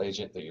control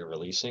agent that you're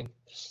releasing.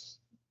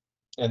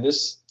 And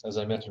this, as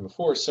I mentioned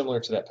before, is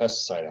similar to that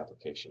pesticide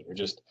application. You're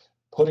just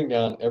putting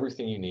down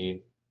everything you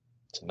need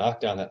to knock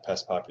down that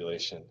pest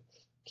population,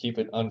 keep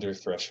it under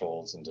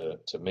thresholds, and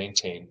to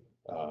maintain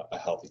a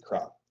healthy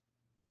crop.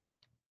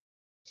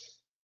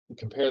 We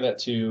compare that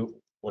to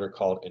what are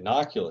called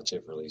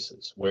inoculative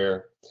releases,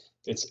 where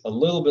it's a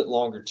little bit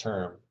longer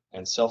term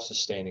and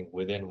self-sustaining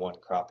within one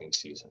cropping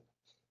season.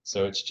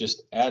 So it's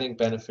just adding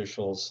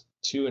beneficials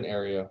to an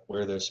area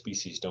where those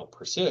species don't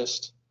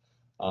persist.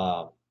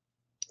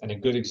 And a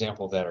good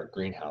example of that are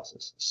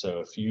greenhouses. So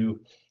if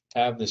you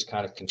have this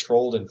kind of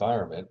controlled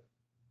environment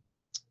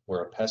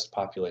where a pest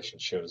population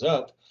shows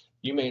up,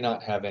 you may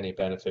not have any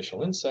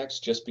beneficial insects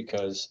just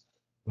because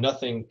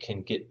nothing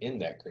can get in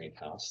that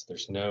greenhouse.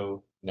 There's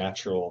no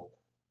natural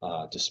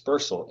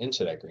dispersal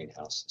into that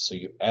greenhouse. So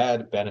you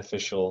add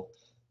beneficial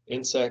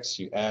insects,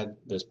 you add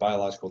those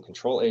biological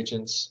control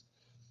agents.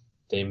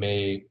 They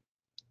may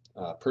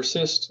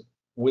persist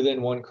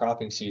within one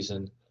cropping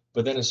season,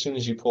 but then as soon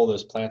as you pull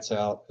those plants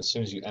out, as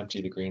soon as you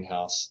empty the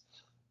greenhouse,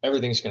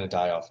 everything's going to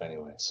die off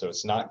anyway. So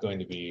it's not going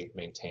to be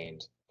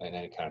maintained in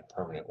any kind of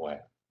permanent way.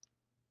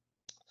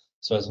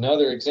 So as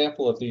another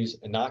example of these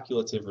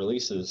inoculative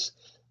releases,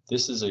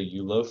 this is a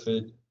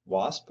eulophid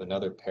wasp,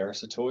 another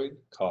parasitoid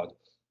called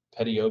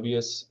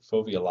Pediobius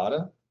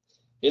foveolata.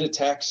 It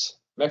attacks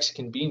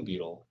Mexican bean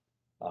beetle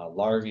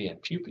larvae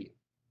and pupae.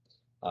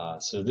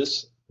 So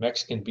this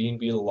Mexican bean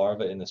beetle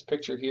larva in this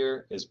picture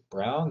here is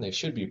brown. They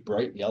should be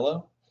bright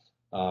yellow,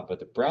 but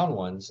the brown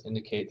ones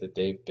indicate that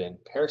they've been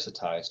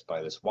parasitized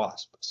by this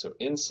wasp. So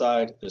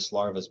inside this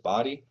larva's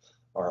body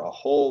are a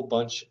whole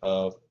bunch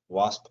of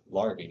wasp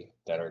larvae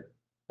that are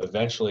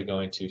eventually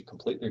going to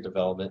complete their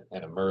development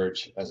and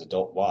emerge as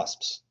adult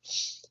wasps.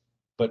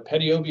 But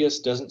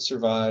Pediobius doesn't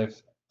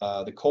survive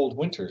the cold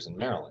winters in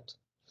Maryland.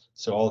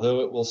 So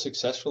although it will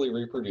successfully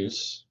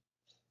reproduce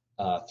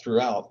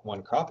throughout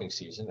one cropping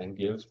season and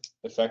give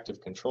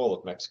effective control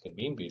of Mexican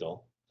bean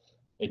beetle,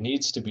 it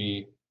needs to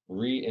be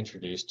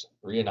reintroduced,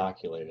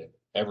 reinoculated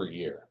every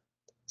year.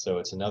 So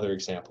it's another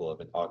example of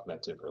an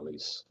augmentive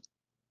release.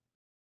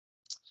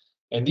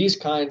 And these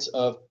kinds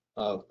of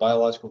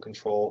biological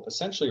control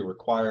essentially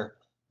require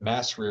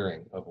mass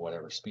rearing of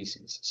whatever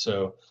species.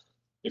 So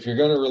if you're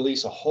going to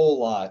release a whole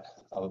lot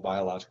of a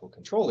biological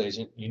control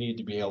agent, you need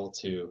to be able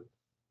to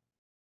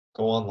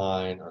go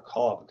online or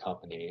call up a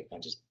company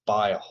and just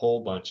buy a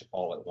whole bunch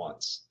all at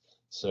once.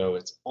 So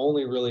it's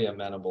only really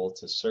amenable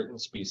to certain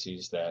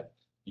species that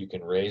you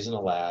can raise in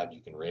a lab,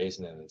 you can raise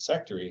in an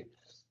insectary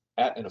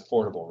at an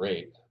affordable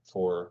rate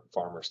for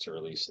farmers to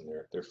release in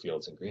their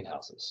fields and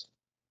greenhouses.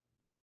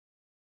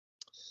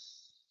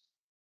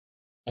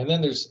 And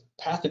then there's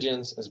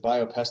pathogens as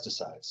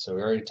biopesticides. So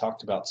we already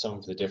talked about some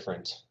of the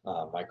different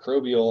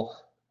microbial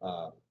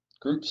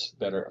groups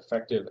that are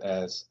effective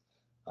as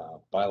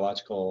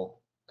biological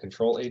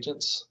control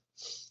agents.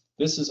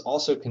 This is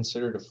also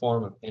considered a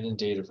form of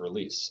inundative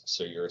release.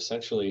 So you're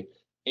essentially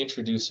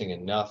introducing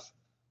enough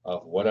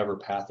of whatever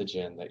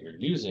pathogen that you're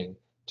using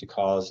to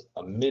cause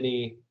a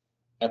mini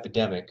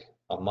epidemic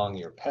among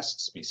your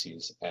pest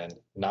species and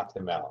knock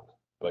them out,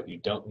 but you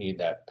don't need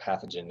that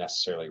pathogen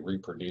necessarily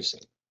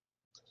reproducing.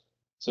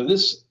 So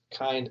this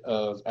kind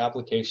of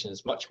application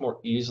is much more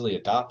easily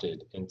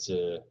adopted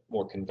into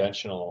more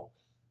conventional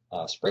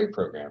spray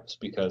programs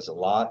because a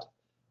lot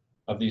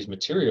of these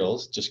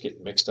materials just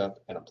get mixed up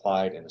and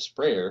applied in a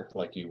sprayer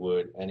like you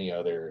would any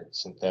other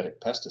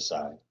synthetic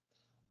pesticide.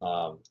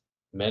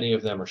 Many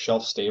of them are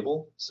shelf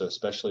stable, so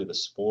especially the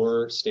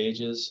spore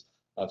stages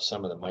of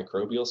some of the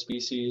microbial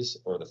species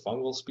or the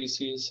fungal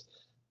species,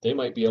 they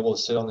might be able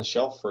to sit on the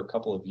shelf for a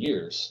couple of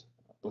years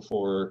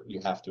before you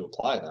have to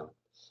apply them.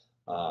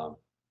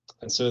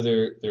 And so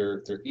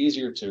they're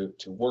easier to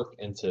work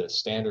into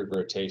standard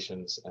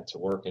rotations and to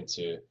work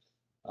into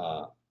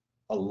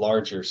a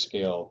larger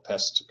scale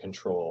pest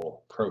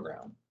control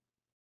program.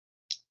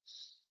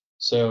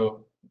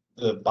 So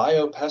the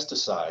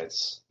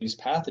biopesticides, these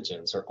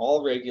pathogens, are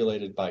all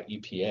regulated by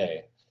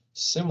EPA,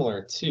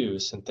 similar to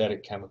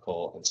synthetic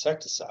chemical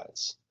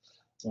insecticides,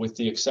 with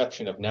the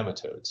exception of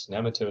nematodes.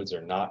 Nematodes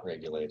are not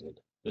regulated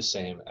the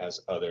same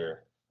as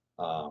other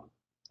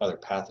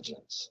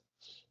pathogens.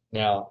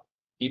 Now,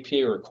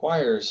 EPA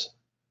requires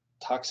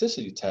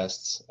toxicity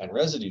tests and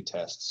residue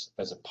tests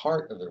as a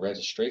part of the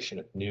registration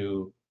of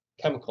new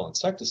chemical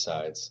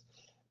insecticides,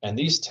 and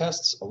these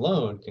tests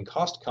alone can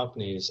cost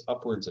companies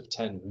upwards of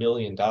 $10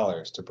 million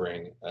to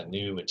bring a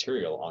new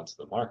material onto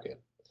the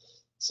market.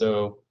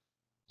 So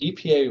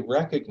EPA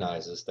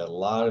recognizes that a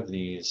lot of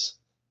these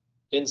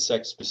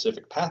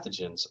insect-specific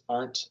pathogens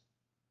aren't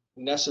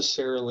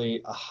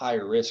necessarily a high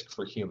risk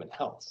for human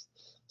health.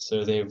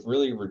 So they've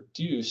really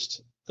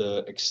reduced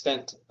the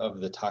extent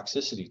of the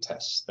toxicity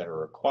tests that are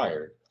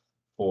required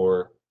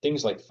for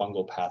things like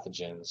fungal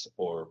pathogens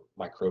or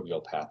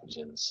microbial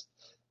pathogens.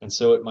 And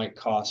so it might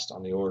cost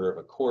on the order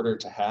of $250,000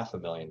 to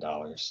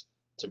 $500,000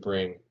 to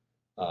bring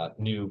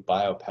new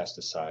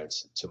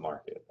biopesticides to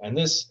market. And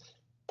this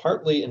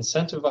partly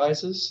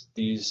incentivizes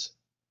these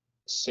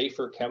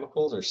safer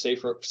chemicals or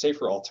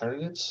safer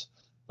alternatives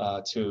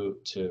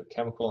to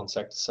chemical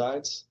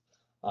insecticides,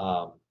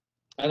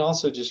 and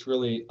also just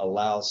really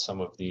allows some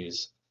of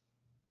these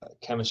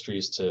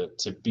chemistries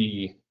to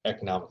be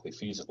economically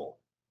feasible.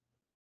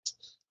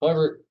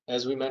 However,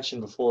 as we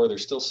mentioned before,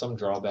 there's still some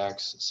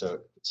drawbacks, so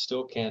it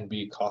still can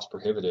be cost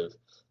prohibitive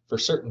for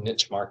certain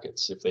niche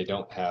markets if they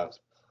don't have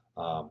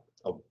a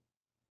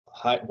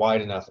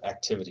wide enough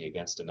activity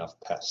against enough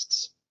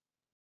pests.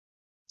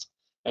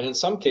 And in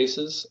some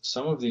cases,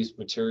 some of these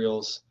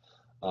materials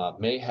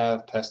may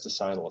have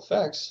pesticidal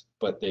effects,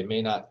 but they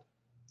may not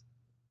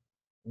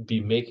be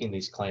making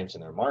these claims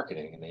in their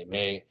marketing, and they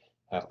may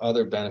have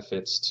other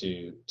benefits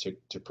to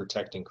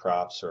protecting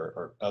crops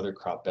or other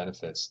crop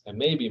benefits, and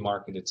may be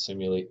marketed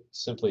simply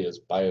as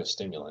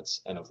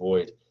biostimulants and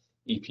avoid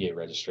EPA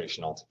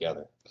registration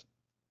altogether.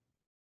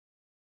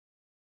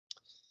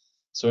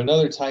 So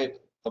another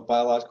type of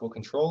biological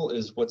control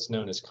is what's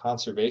known as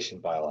conservation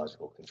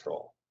biological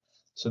control.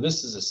 So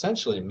this is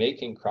essentially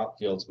making crop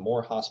fields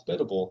more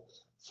hospitable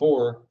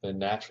for the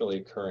naturally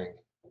occurring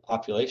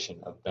population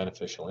of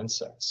beneficial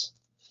insects.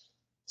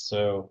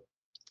 So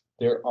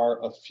there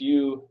are a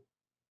few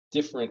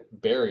different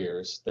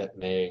barriers that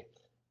may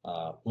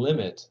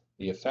limit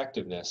the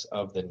effectiveness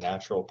of the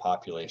natural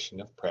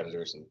population of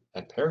predators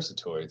and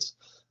parasitoids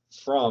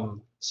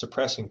from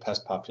suppressing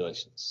pest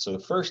populations. So the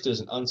first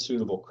is an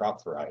unsuitable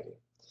crop variety.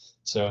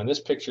 So in this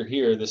picture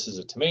here, this is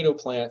a tomato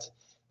plant.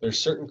 There's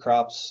certain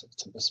crops,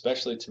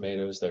 especially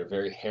tomatoes, that are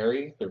very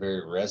hairy, they're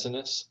very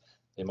resinous,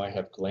 they might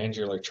have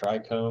glandular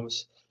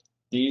trichomes.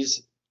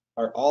 These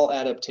are all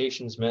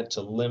adaptations meant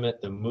to limit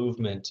the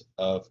movement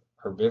of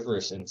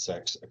herbivorous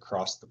insects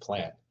across the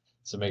plant,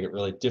 to make it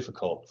really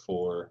difficult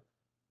for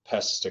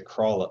pests to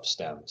crawl up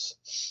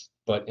stems.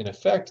 But in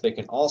effect, they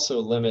can also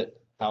limit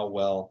how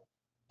well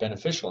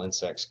beneficial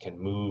insects can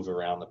move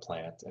around the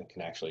plant and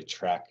can actually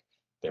track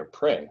their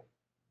prey.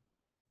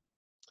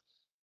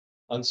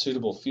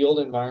 Unsuitable field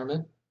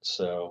environment,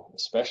 so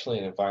especially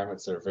in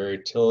environments that are very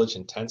tillage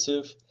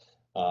intensive,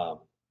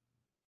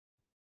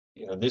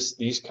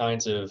 these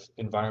kinds of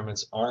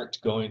environments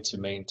aren't going to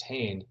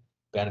maintain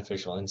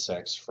beneficial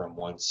insects from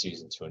one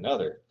season to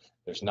another.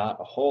 There's not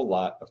a whole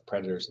lot of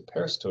predators and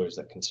parasitoids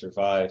that can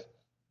survive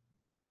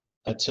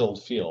a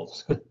tilled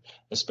field,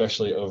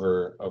 especially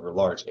over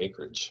large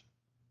acreage.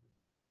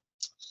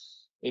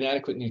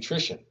 Inadequate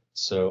nutrition.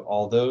 So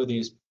although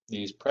these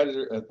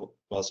predator,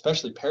 well,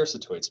 especially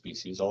parasitoid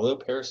species, although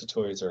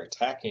parasitoids are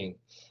attacking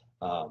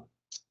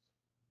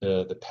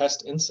the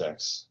pest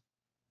insects,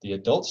 the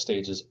adult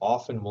stages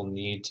often will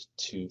need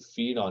to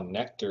feed on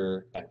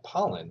nectar and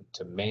pollen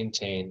to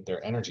maintain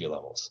their energy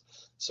levels.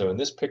 So in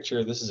this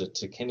picture, this is a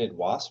tachinid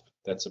wasp.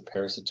 That's a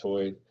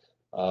parasitoid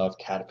of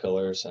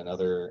caterpillars and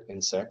other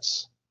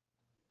insects.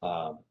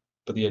 But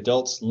the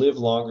adults live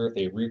longer,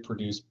 they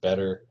reproduce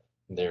better,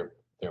 they're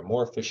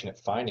more efficient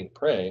at finding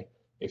prey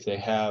if they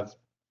have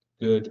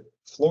good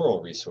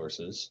floral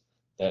resources,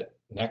 that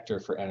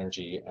nectar for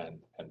energy and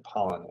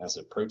pollen as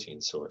a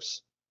protein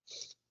source.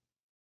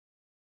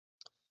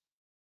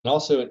 And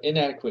also an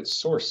inadequate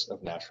source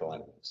of natural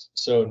enemies.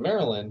 So in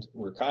Maryland,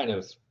 we're kind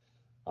of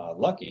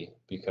lucky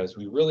because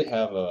we really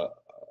have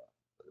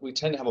we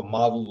tend to have a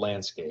modeled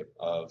landscape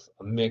of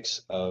a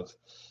mix of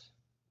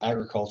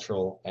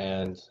agricultural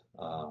and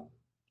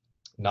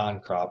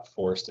non-crop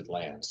forested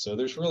land. So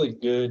there's really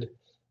good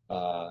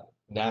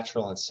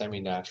natural and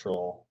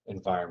semi-natural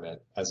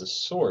environment as a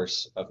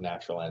source of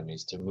natural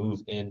enemies to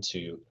move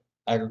into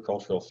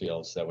agricultural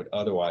fields that would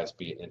otherwise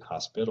be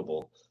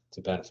inhospitable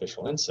to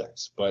beneficial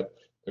insects. But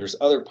there's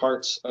other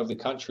parts of the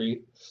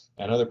country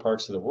and other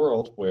parts of the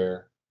world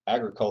where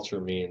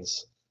agriculture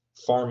means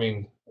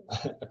farming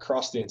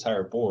across the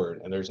entire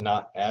board, and there's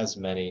not as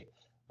many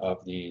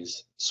of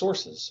these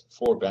sources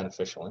for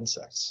beneficial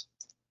insects.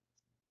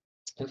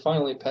 And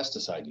finally,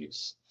 pesticide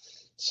use.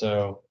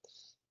 So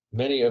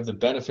many of the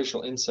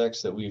beneficial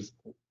insects that we've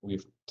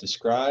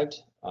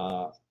described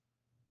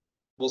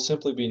will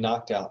simply be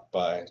knocked out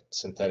by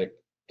synthetic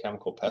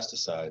chemical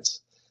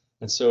pesticides.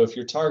 And so if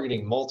you're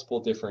targeting multiple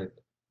different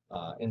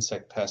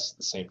insect pests at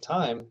the same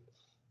time,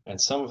 and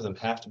some of them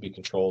have to be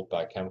controlled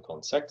by chemical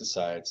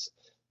insecticides,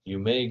 you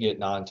may get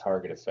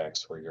non-target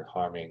effects where you're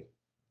harming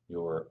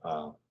your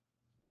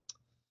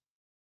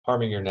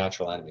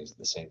natural enemies at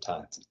the same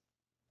time.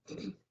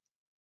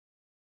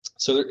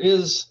 So there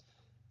is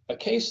a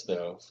case,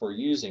 though, for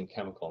using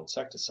chemical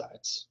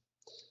insecticides.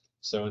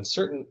 So in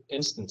certain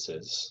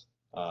instances,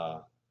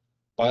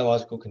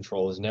 biological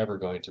control is never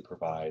going to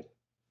provide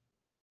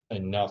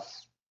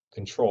enough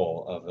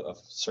control of a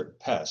certain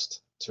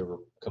pest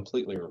to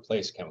completely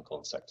replace chemical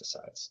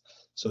insecticides.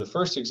 So the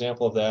first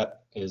example of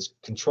that is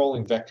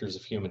controlling vectors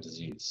of human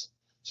disease.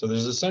 So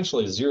there's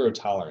essentially zero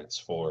tolerance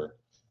for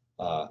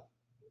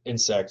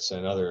insects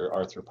and other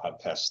arthropod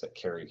pests that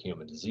carry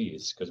human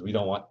disease, because we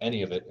don't want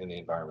any of it in the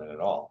environment at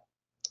all.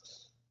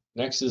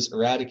 Next is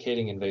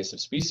eradicating invasive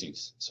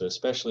species. So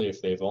especially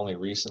if they've only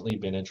recently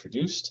been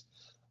introduced,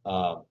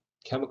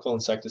 chemical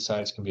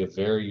insecticides can be a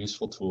very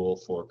useful tool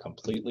for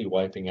completely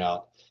wiping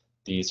out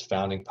these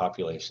founding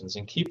populations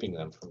and keeping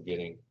them from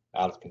getting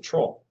out of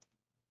control.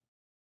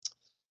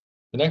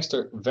 The next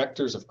are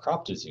vectors of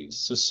crop disease.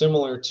 So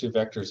similar to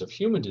vectors of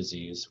human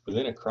disease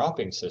within a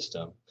cropping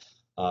system,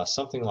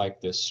 something like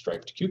this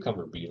striped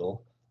cucumber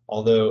beetle,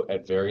 although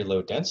at very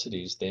low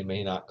densities, they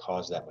may not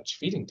cause that much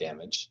feeding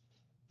damage.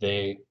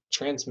 They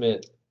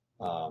transmit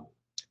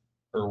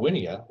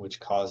Erwinia, which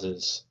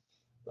causes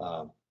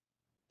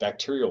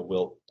bacterial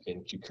wilt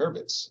in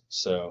cucurbits.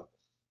 So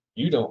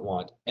you don't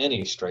want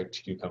any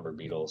striped cucumber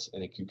beetles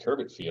in a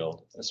cucurbit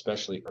field,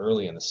 especially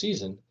early in the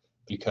season,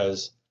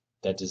 because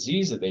that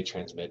disease that they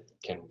transmit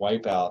can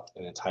wipe out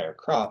an entire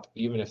crop,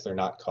 even if they're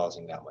not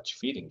causing that much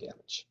feeding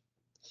damage.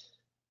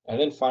 And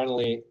then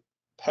finally,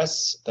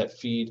 pests that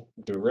feed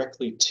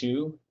directly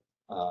to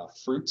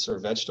fruits or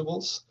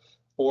vegetables,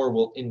 or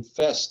will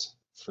infest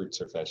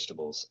fruits or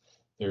vegetables.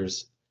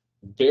 There's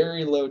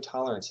very low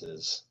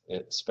tolerances,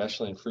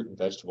 especially in fruit and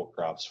vegetable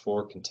crops,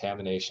 for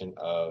contamination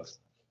of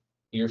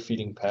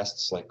ear-feeding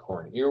pests like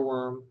corn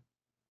earworm,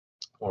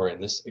 or in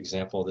this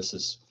example, this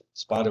is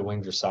spotted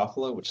wing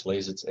Drosophila, which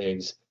lays its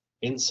eggs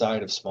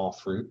inside of small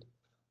fruit.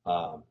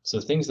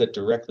 So things that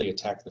directly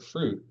attack the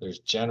fruit, there's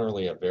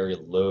generally a very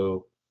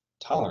low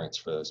tolerance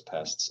for those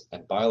pests,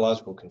 and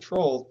biological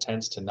control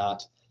tends to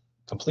not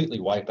completely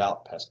wipe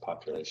out pest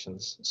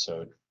populations.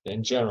 So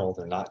in general,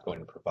 they're not going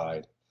to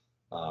provide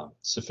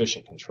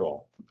sufficient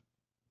control.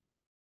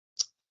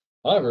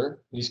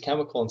 However, these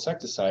chemical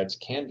insecticides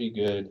can be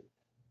good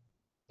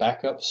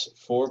backups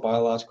for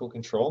biological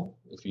control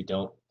if you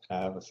don't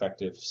have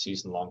effective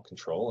season-long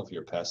control of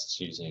your pests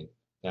using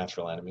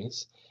natural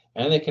enemies.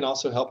 And they can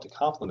also help to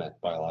complement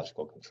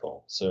biological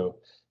control. So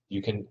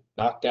you can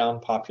knock down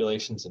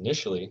populations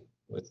initially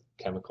with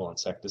chemical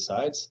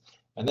insecticides,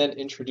 and then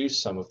introduce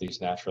some of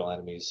these natural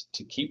enemies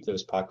to keep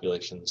those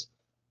populations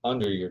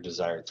under your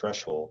desired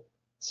threshold,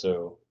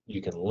 so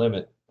you can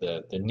limit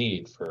the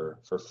need for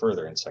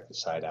further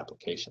insecticide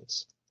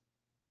applications.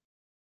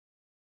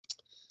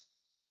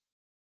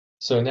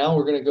 So now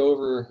we're going to go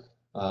over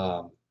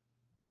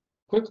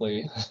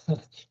quickly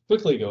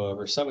go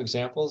over some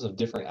examples of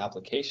different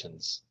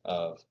applications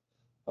of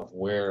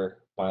where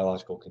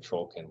biological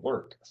control can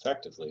work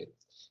effectively.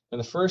 And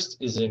the first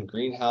is in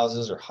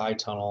greenhouses or high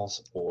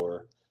tunnels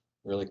or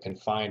really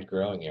confined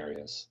growing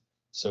areas.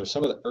 So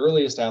some of the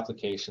earliest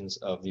applications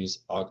of these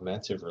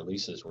augmentative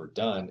releases were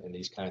done in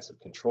these kinds of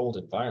controlled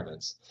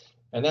environments.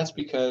 And that's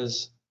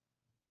because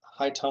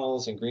high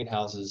tunnels and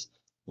greenhouses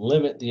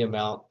limit the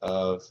amount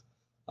of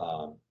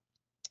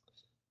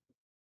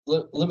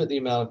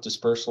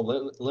dispersal,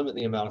 limit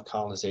the amount of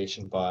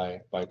colonization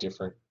by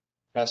different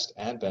pest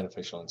and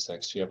beneficial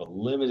insects. You have a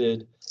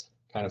limited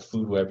kind of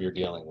food web you're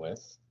dealing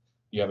with.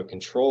 You have a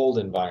controlled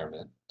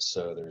environment,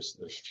 so there's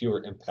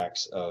fewer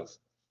impacts of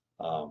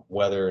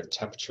weather and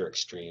temperature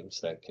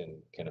extremes that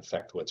can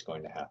affect what's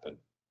going to happen.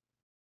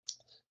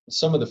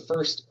 Some of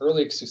the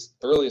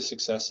earliest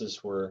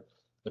successes were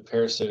the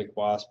parasitic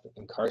wasp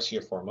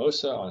Encarsia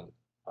formosa on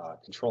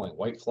controlling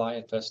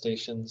whitefly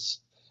infestations,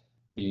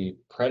 the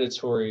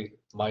predatory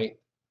mite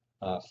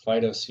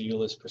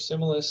Phytoceulus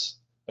persimilis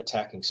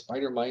attacking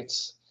spider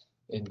mites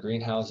in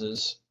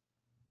greenhouses.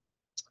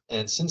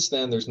 And since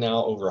then, there's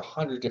now over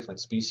 100 different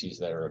species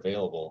that are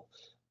available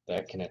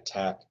that can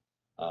attack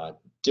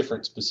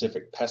different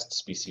specific pest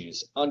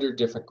species under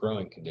different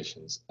growing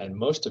conditions, and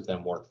most of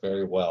them work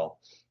very well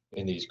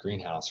in these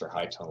greenhouse or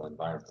high tunnel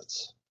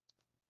environments.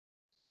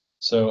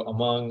 So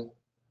among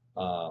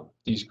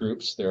these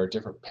groups, there are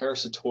different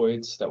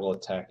parasitoids that will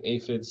attack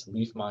aphids,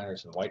 leaf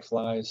miners, and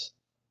whiteflies.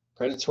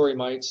 Predatory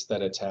mites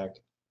that attack,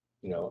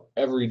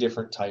 every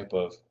different type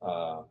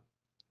of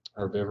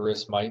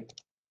herbivorous mite,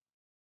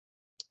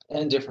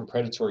 and different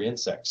predatory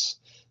insects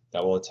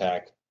that will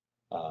attack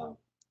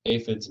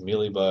aphids,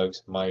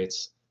 mealybugs,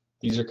 mites.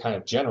 These are kind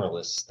of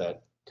generalists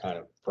that kind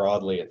of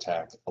broadly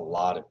attack a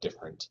lot of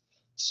different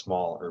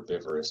small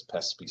herbivorous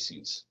pest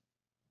species.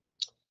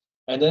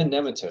 And then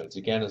nematodes.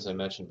 Again, as I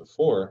mentioned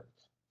before,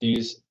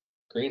 these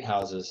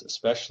greenhouses,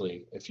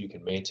 especially if you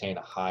can maintain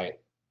a high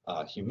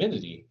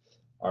humidity,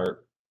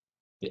 are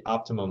the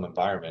optimum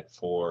environment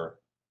for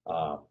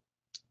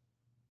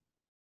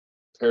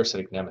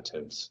parasitic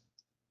nematodes.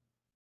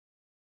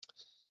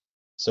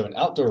 So in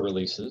outdoor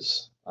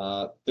releases,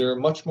 they're a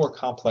much more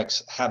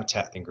complex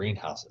habitat than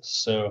greenhouses.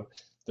 So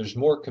there's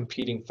more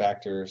competing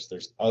factors.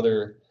 There's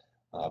other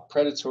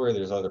predatory,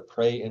 there's other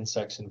prey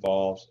insects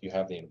involved. You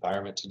have the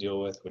environment to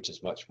deal with, which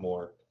is much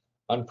more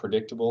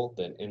unpredictable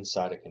than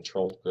inside a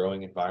controlled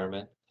growing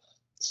environment.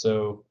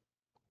 So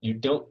you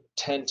don't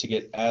tend to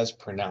get as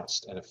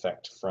pronounced an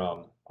effect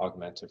from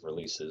augmentive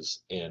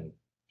releases in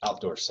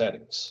outdoor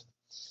settings.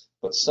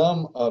 But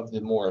some of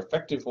the more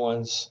effective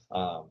ones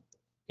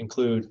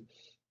include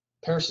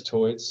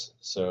parasitoids.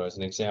 So as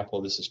an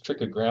example, this is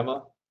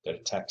trichogramma that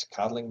attacks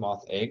codling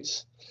moth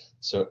eggs.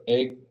 So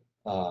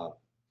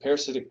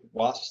parasitic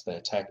wasps that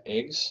attack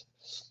eggs.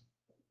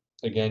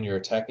 Again, you're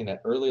attacking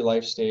that early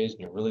life stage and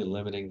you're really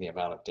limiting the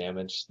amount of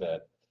damage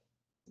that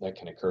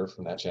can occur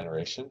from that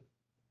generation.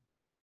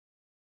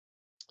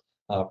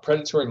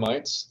 Predatory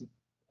mites,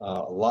 a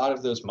lot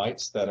of those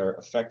mites that are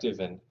effective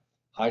in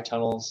high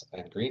tunnels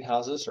and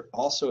greenhouses are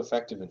also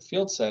effective in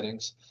field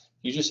settings.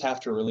 You just have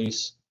to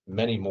release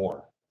many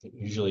more,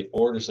 usually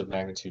orders of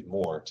magnitude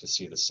more, to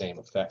see the same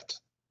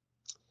effect.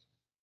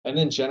 And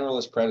then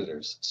generalist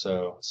predators.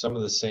 So some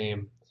of the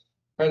same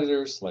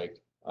predators like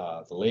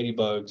the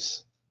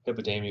ladybugs,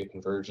 Hippodamia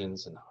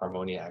convergens, and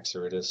Harmonia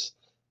axyritis,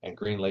 and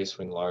green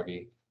lacewing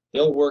larvae,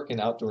 they'll work in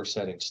outdoor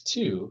settings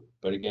too,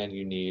 but again,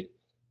 you need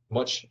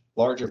much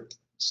larger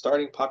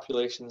starting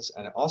populations,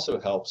 and it also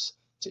helps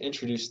to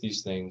introduce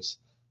these things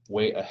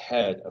way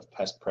ahead of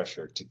pest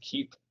pressure to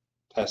keep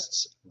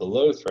pests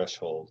below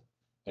threshold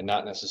and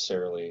not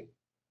necessarily,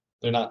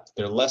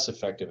 they're less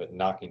effective at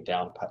knocking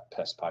down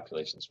pest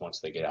populations once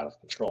they get out of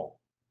control.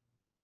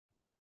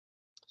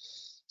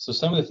 So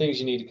some of the things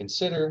you need to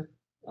consider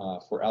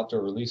for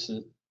outdoor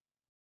releases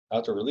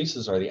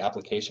are the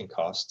application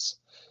costs.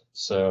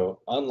 So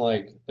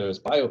unlike those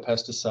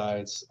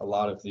biopesticides, a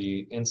lot of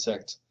the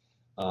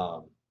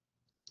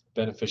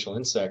beneficial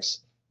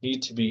insects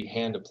need to be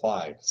hand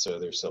applied. So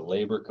there's a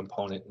labor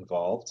component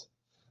involved.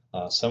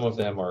 Some of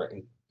them are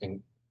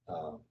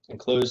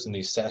enclosed in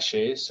these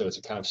sachets, so it's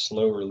a kind of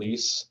slow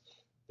release.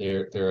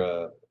 They're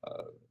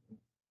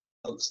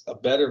a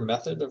better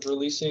method of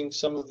releasing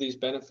some of these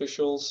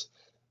beneficials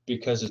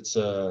because it's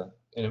an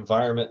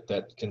environment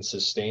that can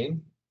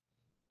sustain,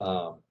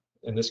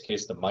 in this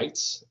case, the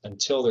mites,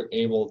 until they're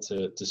able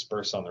to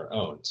disperse on their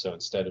own. So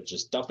instead of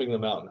just dumping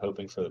them out and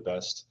hoping for the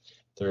best,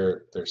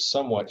 they're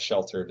somewhat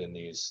sheltered in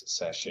these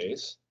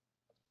sachets.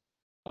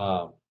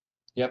 You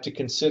have to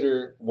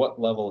consider what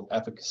level of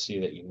efficacy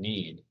that you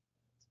need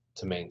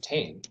to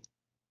maintain,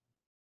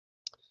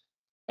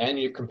 and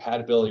your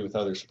compatibility with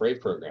other spray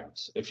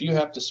programs. If you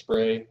have to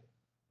spray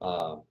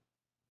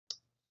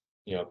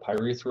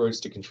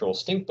pyrethroids to control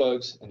stink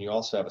bugs, and you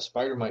also have a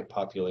spider mite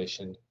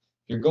population,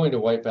 you're going to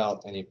wipe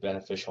out any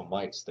beneficial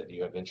mites that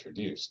you have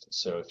introduced.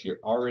 So if you're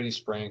already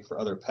spraying for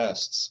other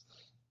pests,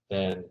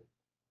 then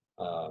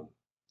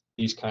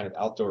these kind of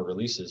outdoor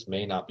releases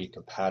may not be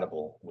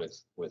compatible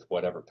with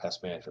whatever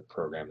pest management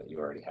program that you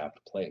already have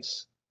in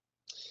place.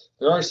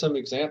 There are some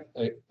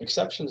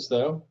exceptions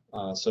though.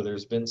 So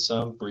there's been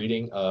some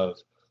breeding of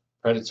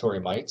predatory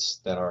mites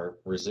that are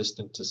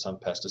resistant to some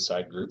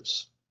pesticide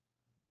groups.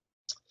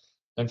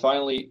 And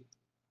finally,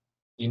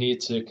 you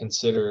need to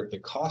consider the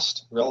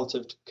cost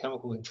relative to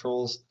chemical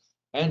controls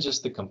and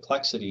just the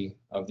complexity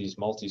of these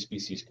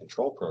multi-species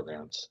control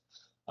programs.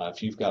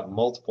 If you've got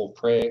multiple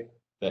prey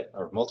that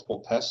are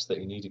multiple pests that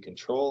you need to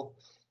control,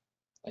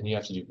 and you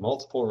have to do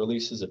multiple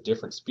releases of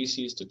different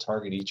species to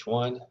target each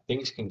one,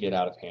 things can get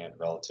out of hand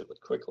relatively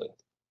quickly.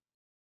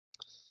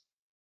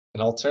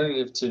 An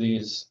alternative to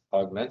these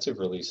augmentive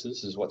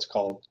releases is what's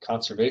called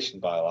conservation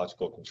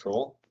biological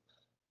control.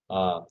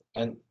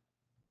 And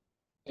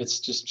it's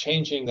just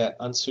changing that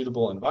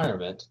unsuitable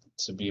environment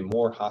to be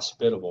more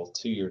hospitable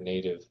to your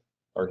native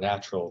or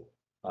natural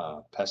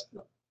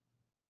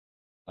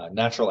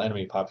natural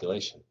enemy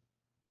population.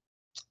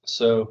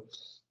 So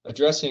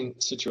addressing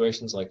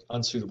situations like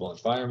unsuitable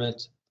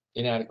environment,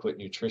 inadequate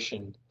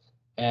nutrition,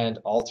 and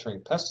altering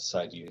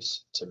pesticide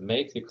use to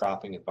make the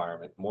cropping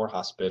environment more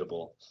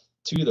hospitable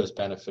to those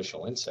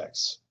beneficial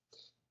insects.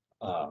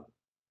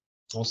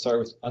 We'll start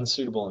with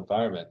unsuitable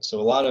environment. So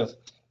a lot of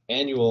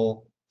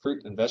annual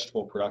fruit and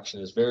vegetable production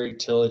is very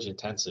tillage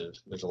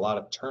intensive. There's a lot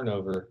of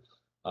turnover,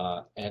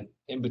 and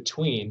in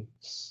between,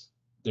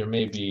 there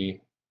may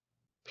be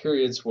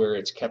periods where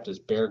it's kept as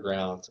bare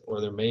ground,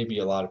 or there may be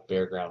a lot of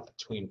bare ground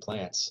between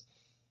plants.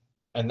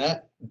 And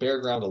that bare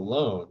ground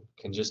alone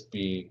can just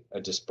be a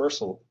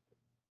dispersal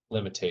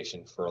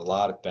limitation for a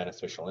lot of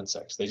beneficial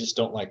insects. They just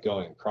don't like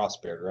going across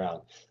bare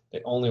ground.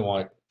 They only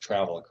want to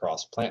travel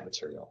across plant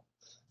material.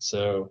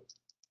 So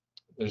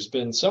there's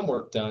been some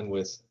work done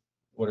with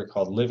what are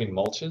called living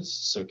mulches.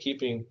 So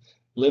keeping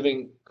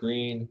living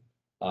green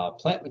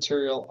plant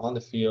material on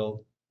the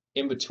field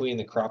in between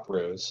the crop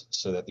rows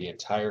so that the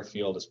entire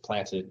field is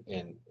planted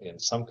in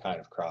some kind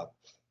of crop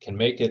can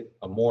make it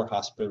a more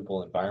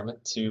hospitable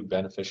environment to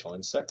beneficial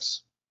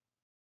insects.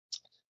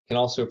 Can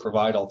also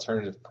provide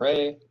alternative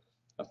prey,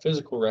 a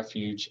physical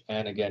refuge,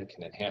 and again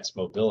can enhance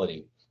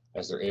mobility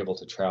as they're able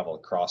to travel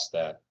across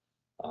that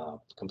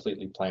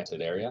completely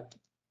planted area.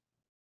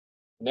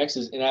 Next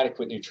is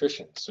inadequate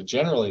nutrition. So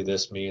generally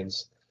this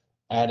means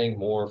adding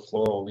more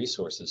floral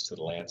resources to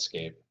the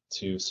landscape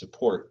to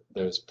support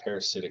those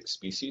parasitic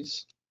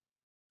species.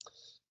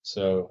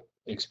 So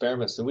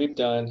experiments that we've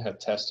done have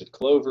tested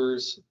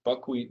clovers,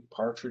 buckwheat,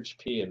 partridge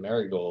pea, and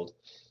marigold,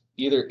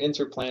 either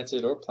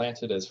interplanted or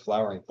planted as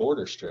flowering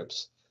border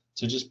strips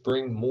to just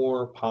bring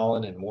more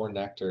pollen and more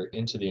nectar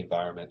into the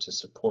environment to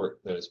support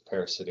those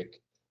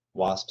parasitic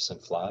wasps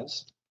and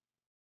flies.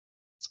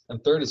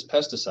 And third is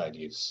pesticide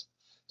use.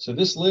 So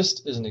this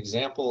list is an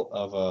example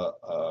of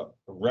a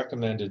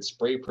recommended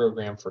spray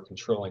program for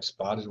controlling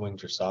spotted wing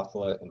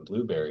Drosophila and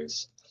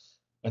blueberries.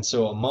 And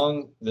so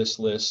among this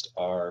list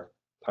are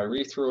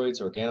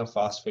pyrethroids,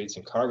 organophosphates,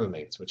 and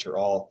carbamates, which are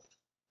all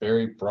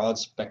very broad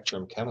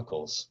spectrum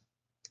chemicals.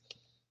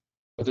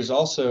 But there's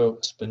also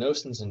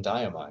spinosins and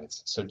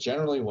diamides. So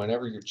generally,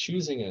 whenever you're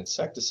choosing an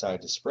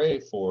insecticide to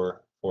spray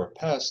for a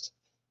pest,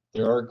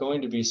 there are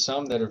going to be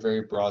some that are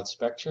very broad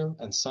spectrum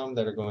and some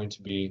that are going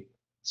to be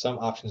some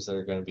options that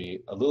are going to be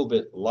a little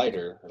bit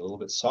lighter, a little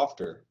bit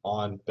softer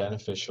on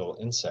beneficial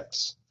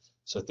insects.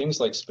 So things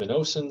like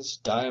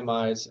spinosins,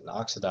 diamides, and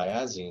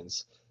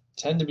oxodiazines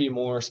tend to be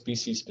more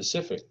species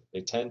specific.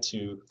 They tend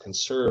to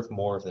conserve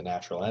more of the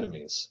natural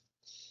enemies.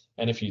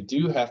 And if you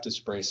do have to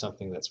spray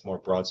something that's more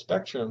broad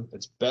spectrum,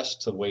 it's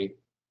best to wait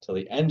till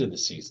the end of the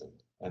season.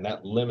 And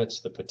that limits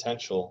the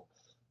potential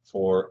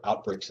for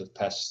outbreaks of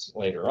pests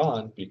later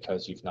on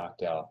because you've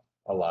knocked out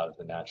a lot of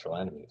the natural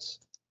enemies.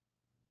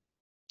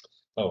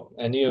 Oh,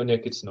 and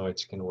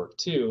neonicotinoids can work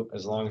too,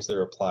 as long as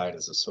they're applied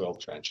as a soil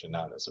trench and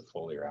not as a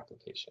foliar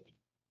application.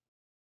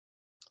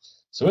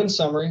 So in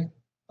summary,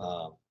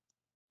 gone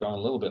a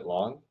little bit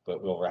long,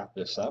 but we'll wrap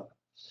this up.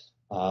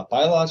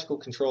 Biological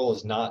control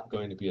is not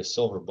going to be a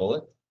silver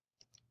bullet,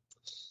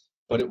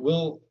 but it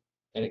will,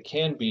 and it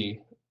can be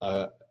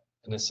an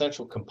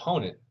essential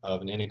component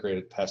of an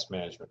integrated pest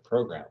management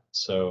program.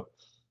 So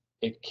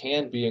it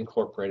can be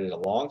incorporated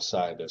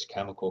alongside those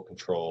chemical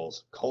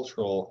controls,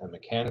 cultural and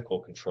mechanical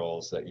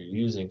controls that you're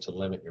using to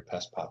limit your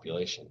pest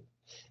population.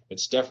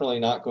 It's definitely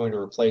not going to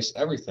replace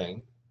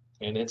everything,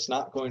 and it's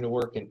not going to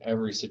work in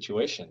every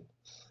situation.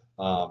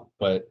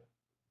 But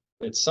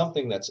it's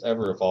something that's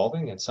ever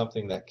evolving and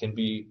something that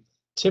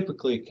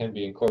typically can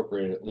be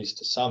incorporated at least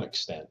to some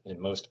extent in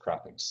most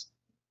cropping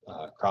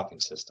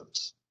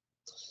systems.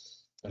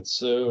 And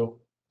so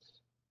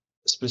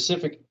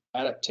specific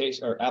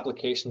adaptation or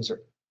applications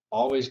are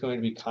always going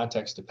to be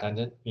context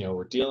dependent. You know,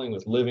 we're dealing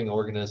with living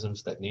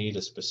organisms that need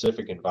a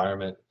specific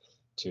environment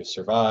to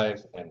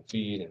survive and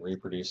feed and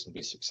reproduce and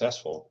be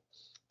successful.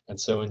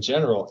 And so in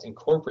general,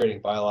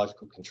 incorporating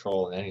biological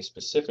control in any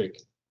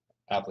specific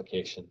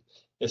application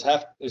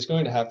is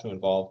going to have to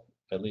involve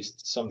at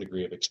least some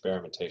degree of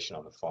experimentation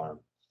on the farm,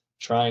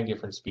 trying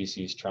different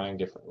species, trying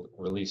different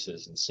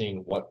releases, and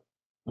seeing what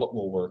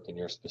will work in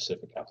your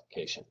specific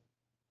application.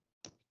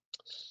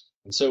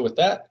 And so with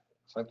that,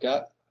 if I've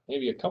got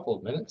maybe a couple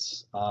of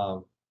minutes,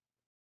 I'll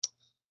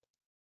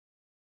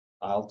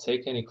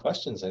take any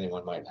questions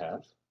anyone might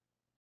have.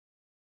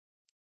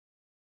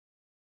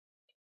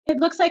 It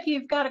looks like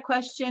you've got a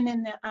question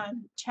in the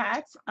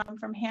chat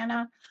from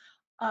Hannah.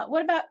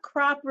 What about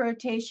crop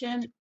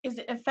rotation? Is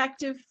it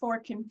effective for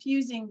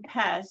confusing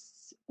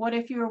pests? What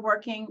if you were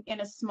working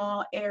in a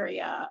small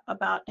area,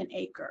 about an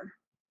acre?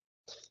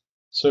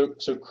 So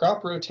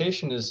crop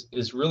rotation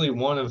is really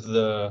one of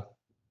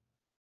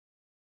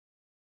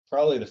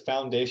probably the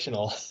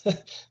foundational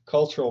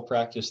cultural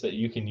practice that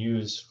you can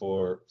use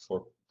for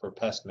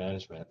pest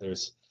management.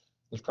 There's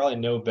probably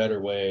no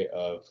better way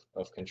of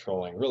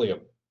controlling really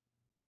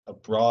a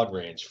broad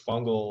range,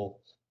 fungal,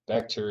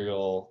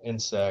 bacterial,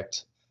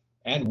 insect,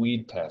 and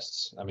weed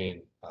pests. I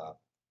mean,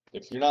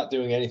 if you're not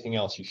doing anything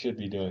else, you should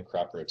be doing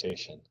crop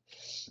rotation.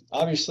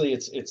 Obviously,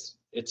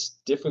 it's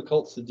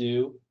difficult to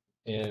do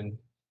in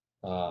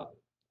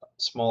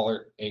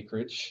smaller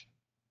acreage.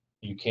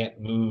 You can't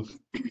move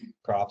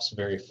crops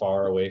very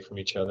far away from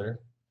each other.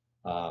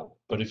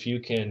 But if you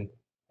can,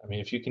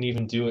 if you can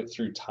even do it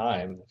through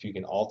time, if you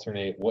can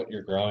alternate what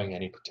you're growing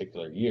any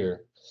particular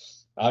year,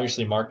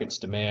 obviously markets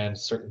demand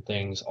certain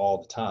things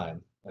all the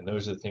time. And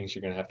those are the things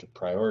you're going to have to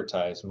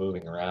prioritize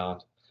moving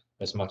around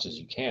as much as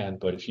you can.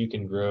 But if you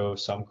can grow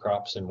some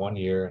crops in one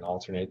year and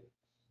alternate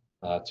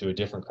to a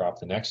different crop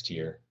the next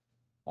year,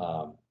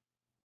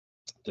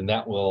 then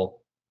that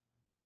will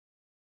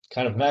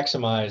kind of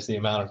maximize the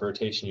amount of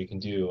rotation you can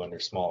do under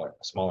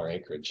smaller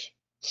acreage.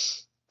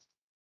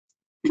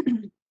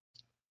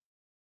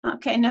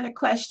 Okay, another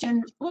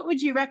question. What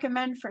would you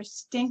recommend for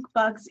stink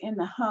bugs in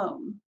the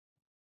home?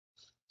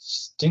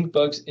 Stink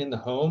bugs in the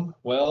home?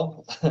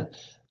 Well,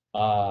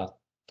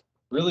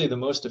 really the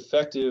most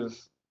effective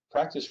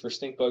practice for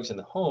stink bugs in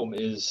the home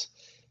is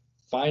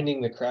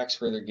finding the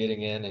cracks where they're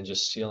getting in and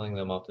just sealing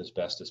them up as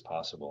best as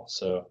possible.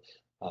 So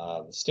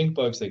the stink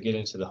bugs that get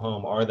into the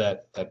home are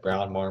that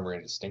brown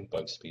marmorated stink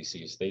bug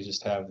species. They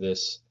just have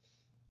this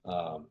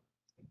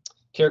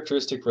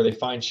characteristic where they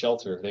find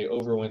shelter. They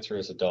overwinter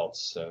as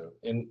adults. So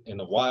in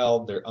the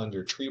wild, they're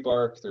under tree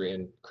bark, they're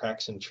in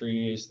cracks in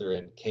trees, they're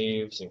in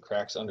caves and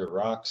cracks under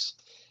rocks.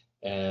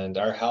 And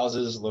our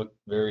houses look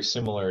very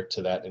similar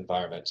to that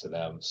environment to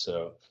them.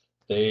 So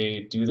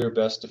they do their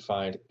best to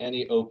find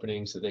any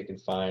openings that they can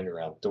find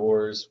around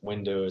doors,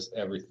 windows,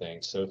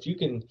 everything. So if you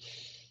can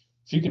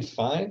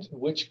find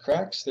which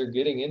cracks they're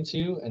getting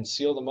into and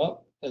seal them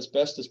up as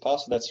best as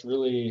possible, that's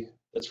really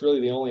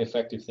the only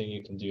effective thing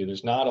you can do.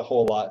 There's not a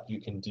whole lot you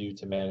can do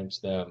to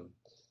manage them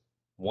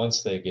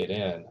once they get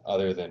in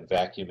other than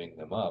vacuuming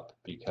them up,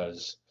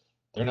 because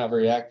they're not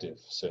very active.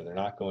 So they're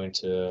not going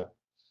to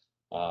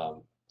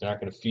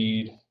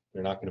feed,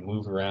 they're not going to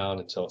move around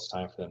until it's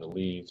time for them to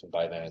leave, and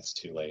by then it's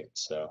too late.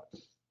 So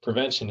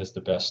prevention is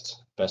the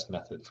best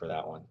method for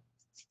that one.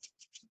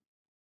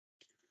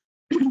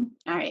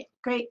 All right,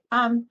 great.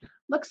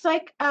 Looks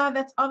like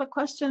that's all the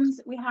questions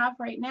that we have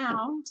right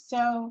now.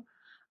 So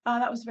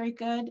that was very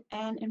good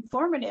and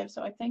informative.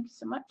 So I thank you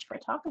so much for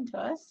talking to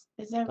us.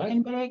 Is there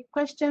anybody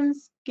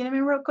questions? Get them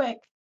in real quick.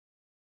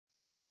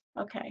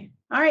 Okay.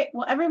 All right.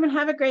 Well, everyone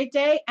have a great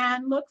day,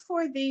 and look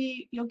for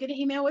you'll get an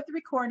email with the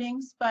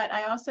recordings, but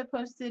I also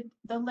posted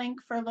the link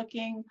for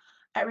looking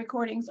at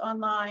recordings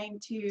online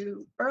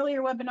to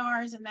earlier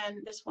webinars, and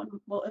then this one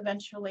will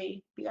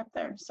eventually be up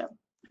there. So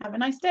have a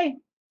nice day.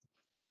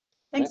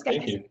 Thanks, guys.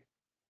 Thank you.